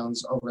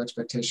 touchdowns over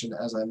expectation,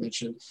 as I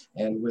mentioned.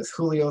 And with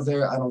Julio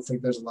there, I don't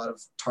think there's a lot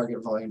of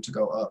target volume to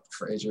go up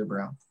for A.J.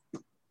 Brown.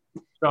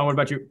 Sean, what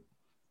about you?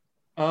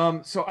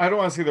 So I don't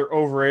want to say they're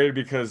overrated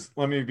because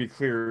let me be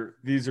clear.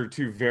 These are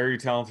 2 very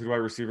talented wide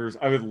receivers.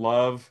 I would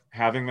love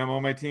having them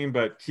on my team,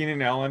 but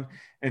Keenan Allen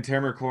and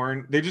Terry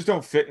McLaurin, they just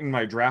don't fit in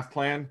my draft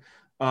plan.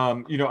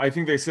 I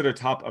think they sit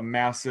atop a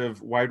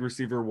massive wide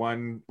receiver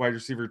 1, wide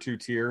receiver 2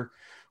 tier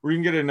where you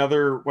can get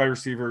another wide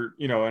receiver,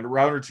 a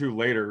round or 2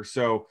 later.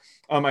 So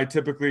I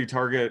typically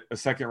target a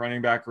second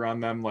running back around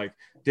them, like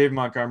Dave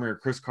Montgomery or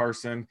Chris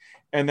Carson.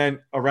 And then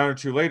a round or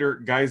 2 later,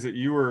 guys that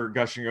you were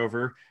gushing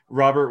over,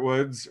 Robert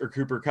Woods or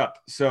Cooper Kupp.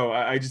 So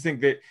I just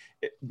think that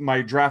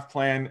my draft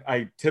plan,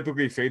 I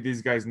typically fade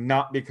these guys,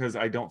 not because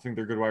I don't think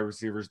they're good wide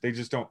receivers. They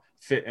just don't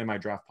fit in my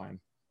draft plan.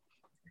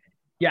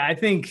 Yeah, I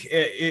think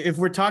if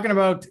we're talking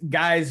about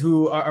guys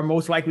who are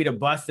most likely to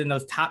bust in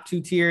those top 2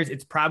 tiers,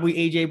 it's probably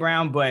A.J.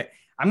 Brown, but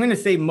I'm going to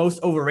say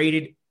most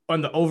overrated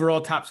on the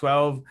overall top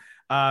 12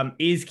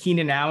 is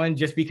Keenan Allen,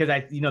 just because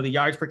the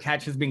yards per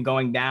catch has been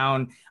going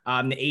down.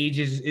 The age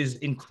is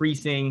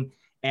increasing,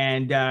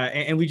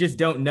 and we just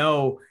don't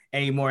know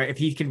anymore if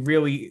he can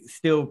really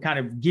still kind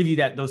of give you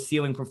those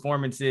ceiling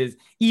performances,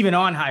 even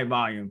on high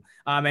volume.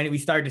 And we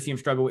started to see him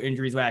struggle with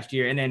injuries last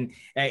year. And then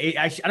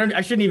I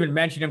shouldn't even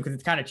mention him because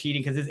it's kind of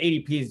cheating, because his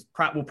ADP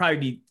will probably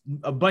be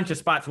a bunch of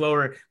spots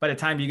lower by the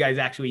time you guys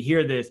actually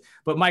hear this.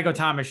 But Michael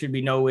Thomas should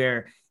be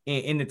nowhere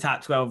in the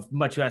top 12,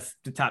 much less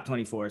the top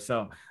 24.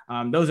 So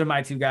those are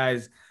my 2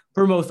 guys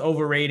for most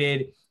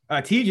overrated.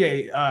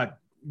 TJ,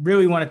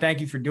 really want to thank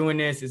you for doing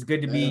this. It's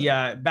good to be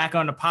back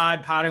on the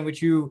podding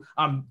with you.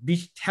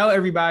 Tell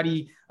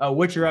everybody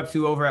what you're up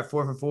to over at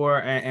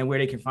 4for4 and where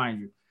they can find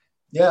you.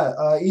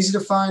 Yeah, easy to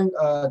find.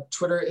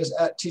 Twitter is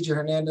at TJ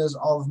Hernandez.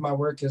 All of my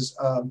work is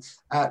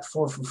at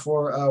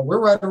 4for4. We're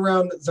right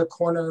around the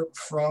corner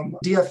from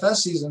DFS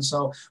season,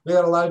 so we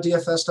got a lot of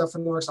DFS stuff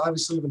in the works.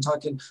 Obviously, we've been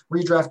talking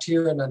redraft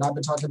here, and then I've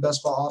been talking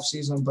best ball off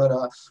season. But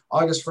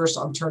August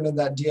 1st, I'm turning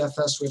that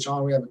DFS switch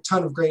on. We have a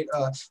ton of great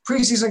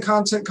preseason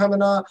content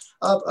coming up,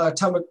 a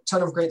ton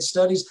of great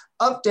studies,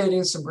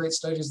 updating some great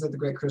studies that the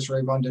great Chris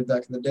Raybon did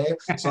back in the day.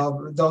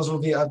 So those will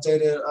be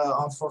updated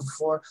on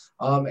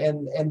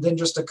 4for4, and then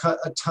just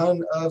a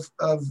ton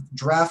of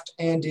draft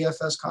and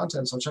DFS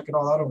content. So check it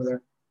all out over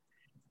there.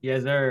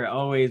 Yes, sir.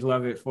 Always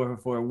love it.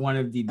 4for4, one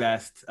of the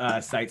best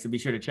sites. So be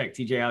sure to check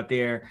TJ out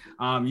there.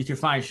 You can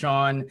find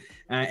Sean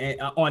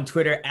on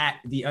Twitter at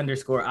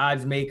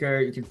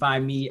 _oddsmaker. You can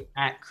find me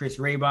at Chris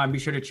Raybon. Be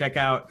sure to check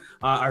out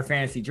our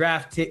fantasy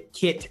draft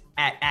kit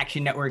at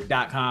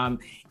actionnetwork.com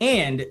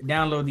and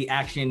download the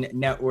Action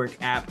Network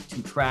app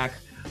to track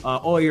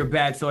all your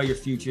bets, all your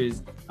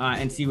futures,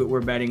 and see what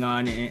we're betting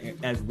on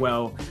as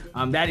well.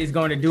 That is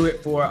going to do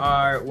it for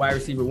our wide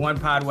receiver 1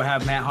 pod. We'll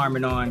have Matt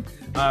Harmon on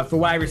for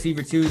wide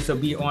receiver 2, so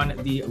be on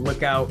the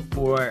lookout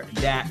for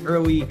that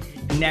early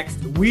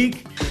next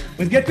week.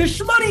 Let's get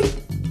this money.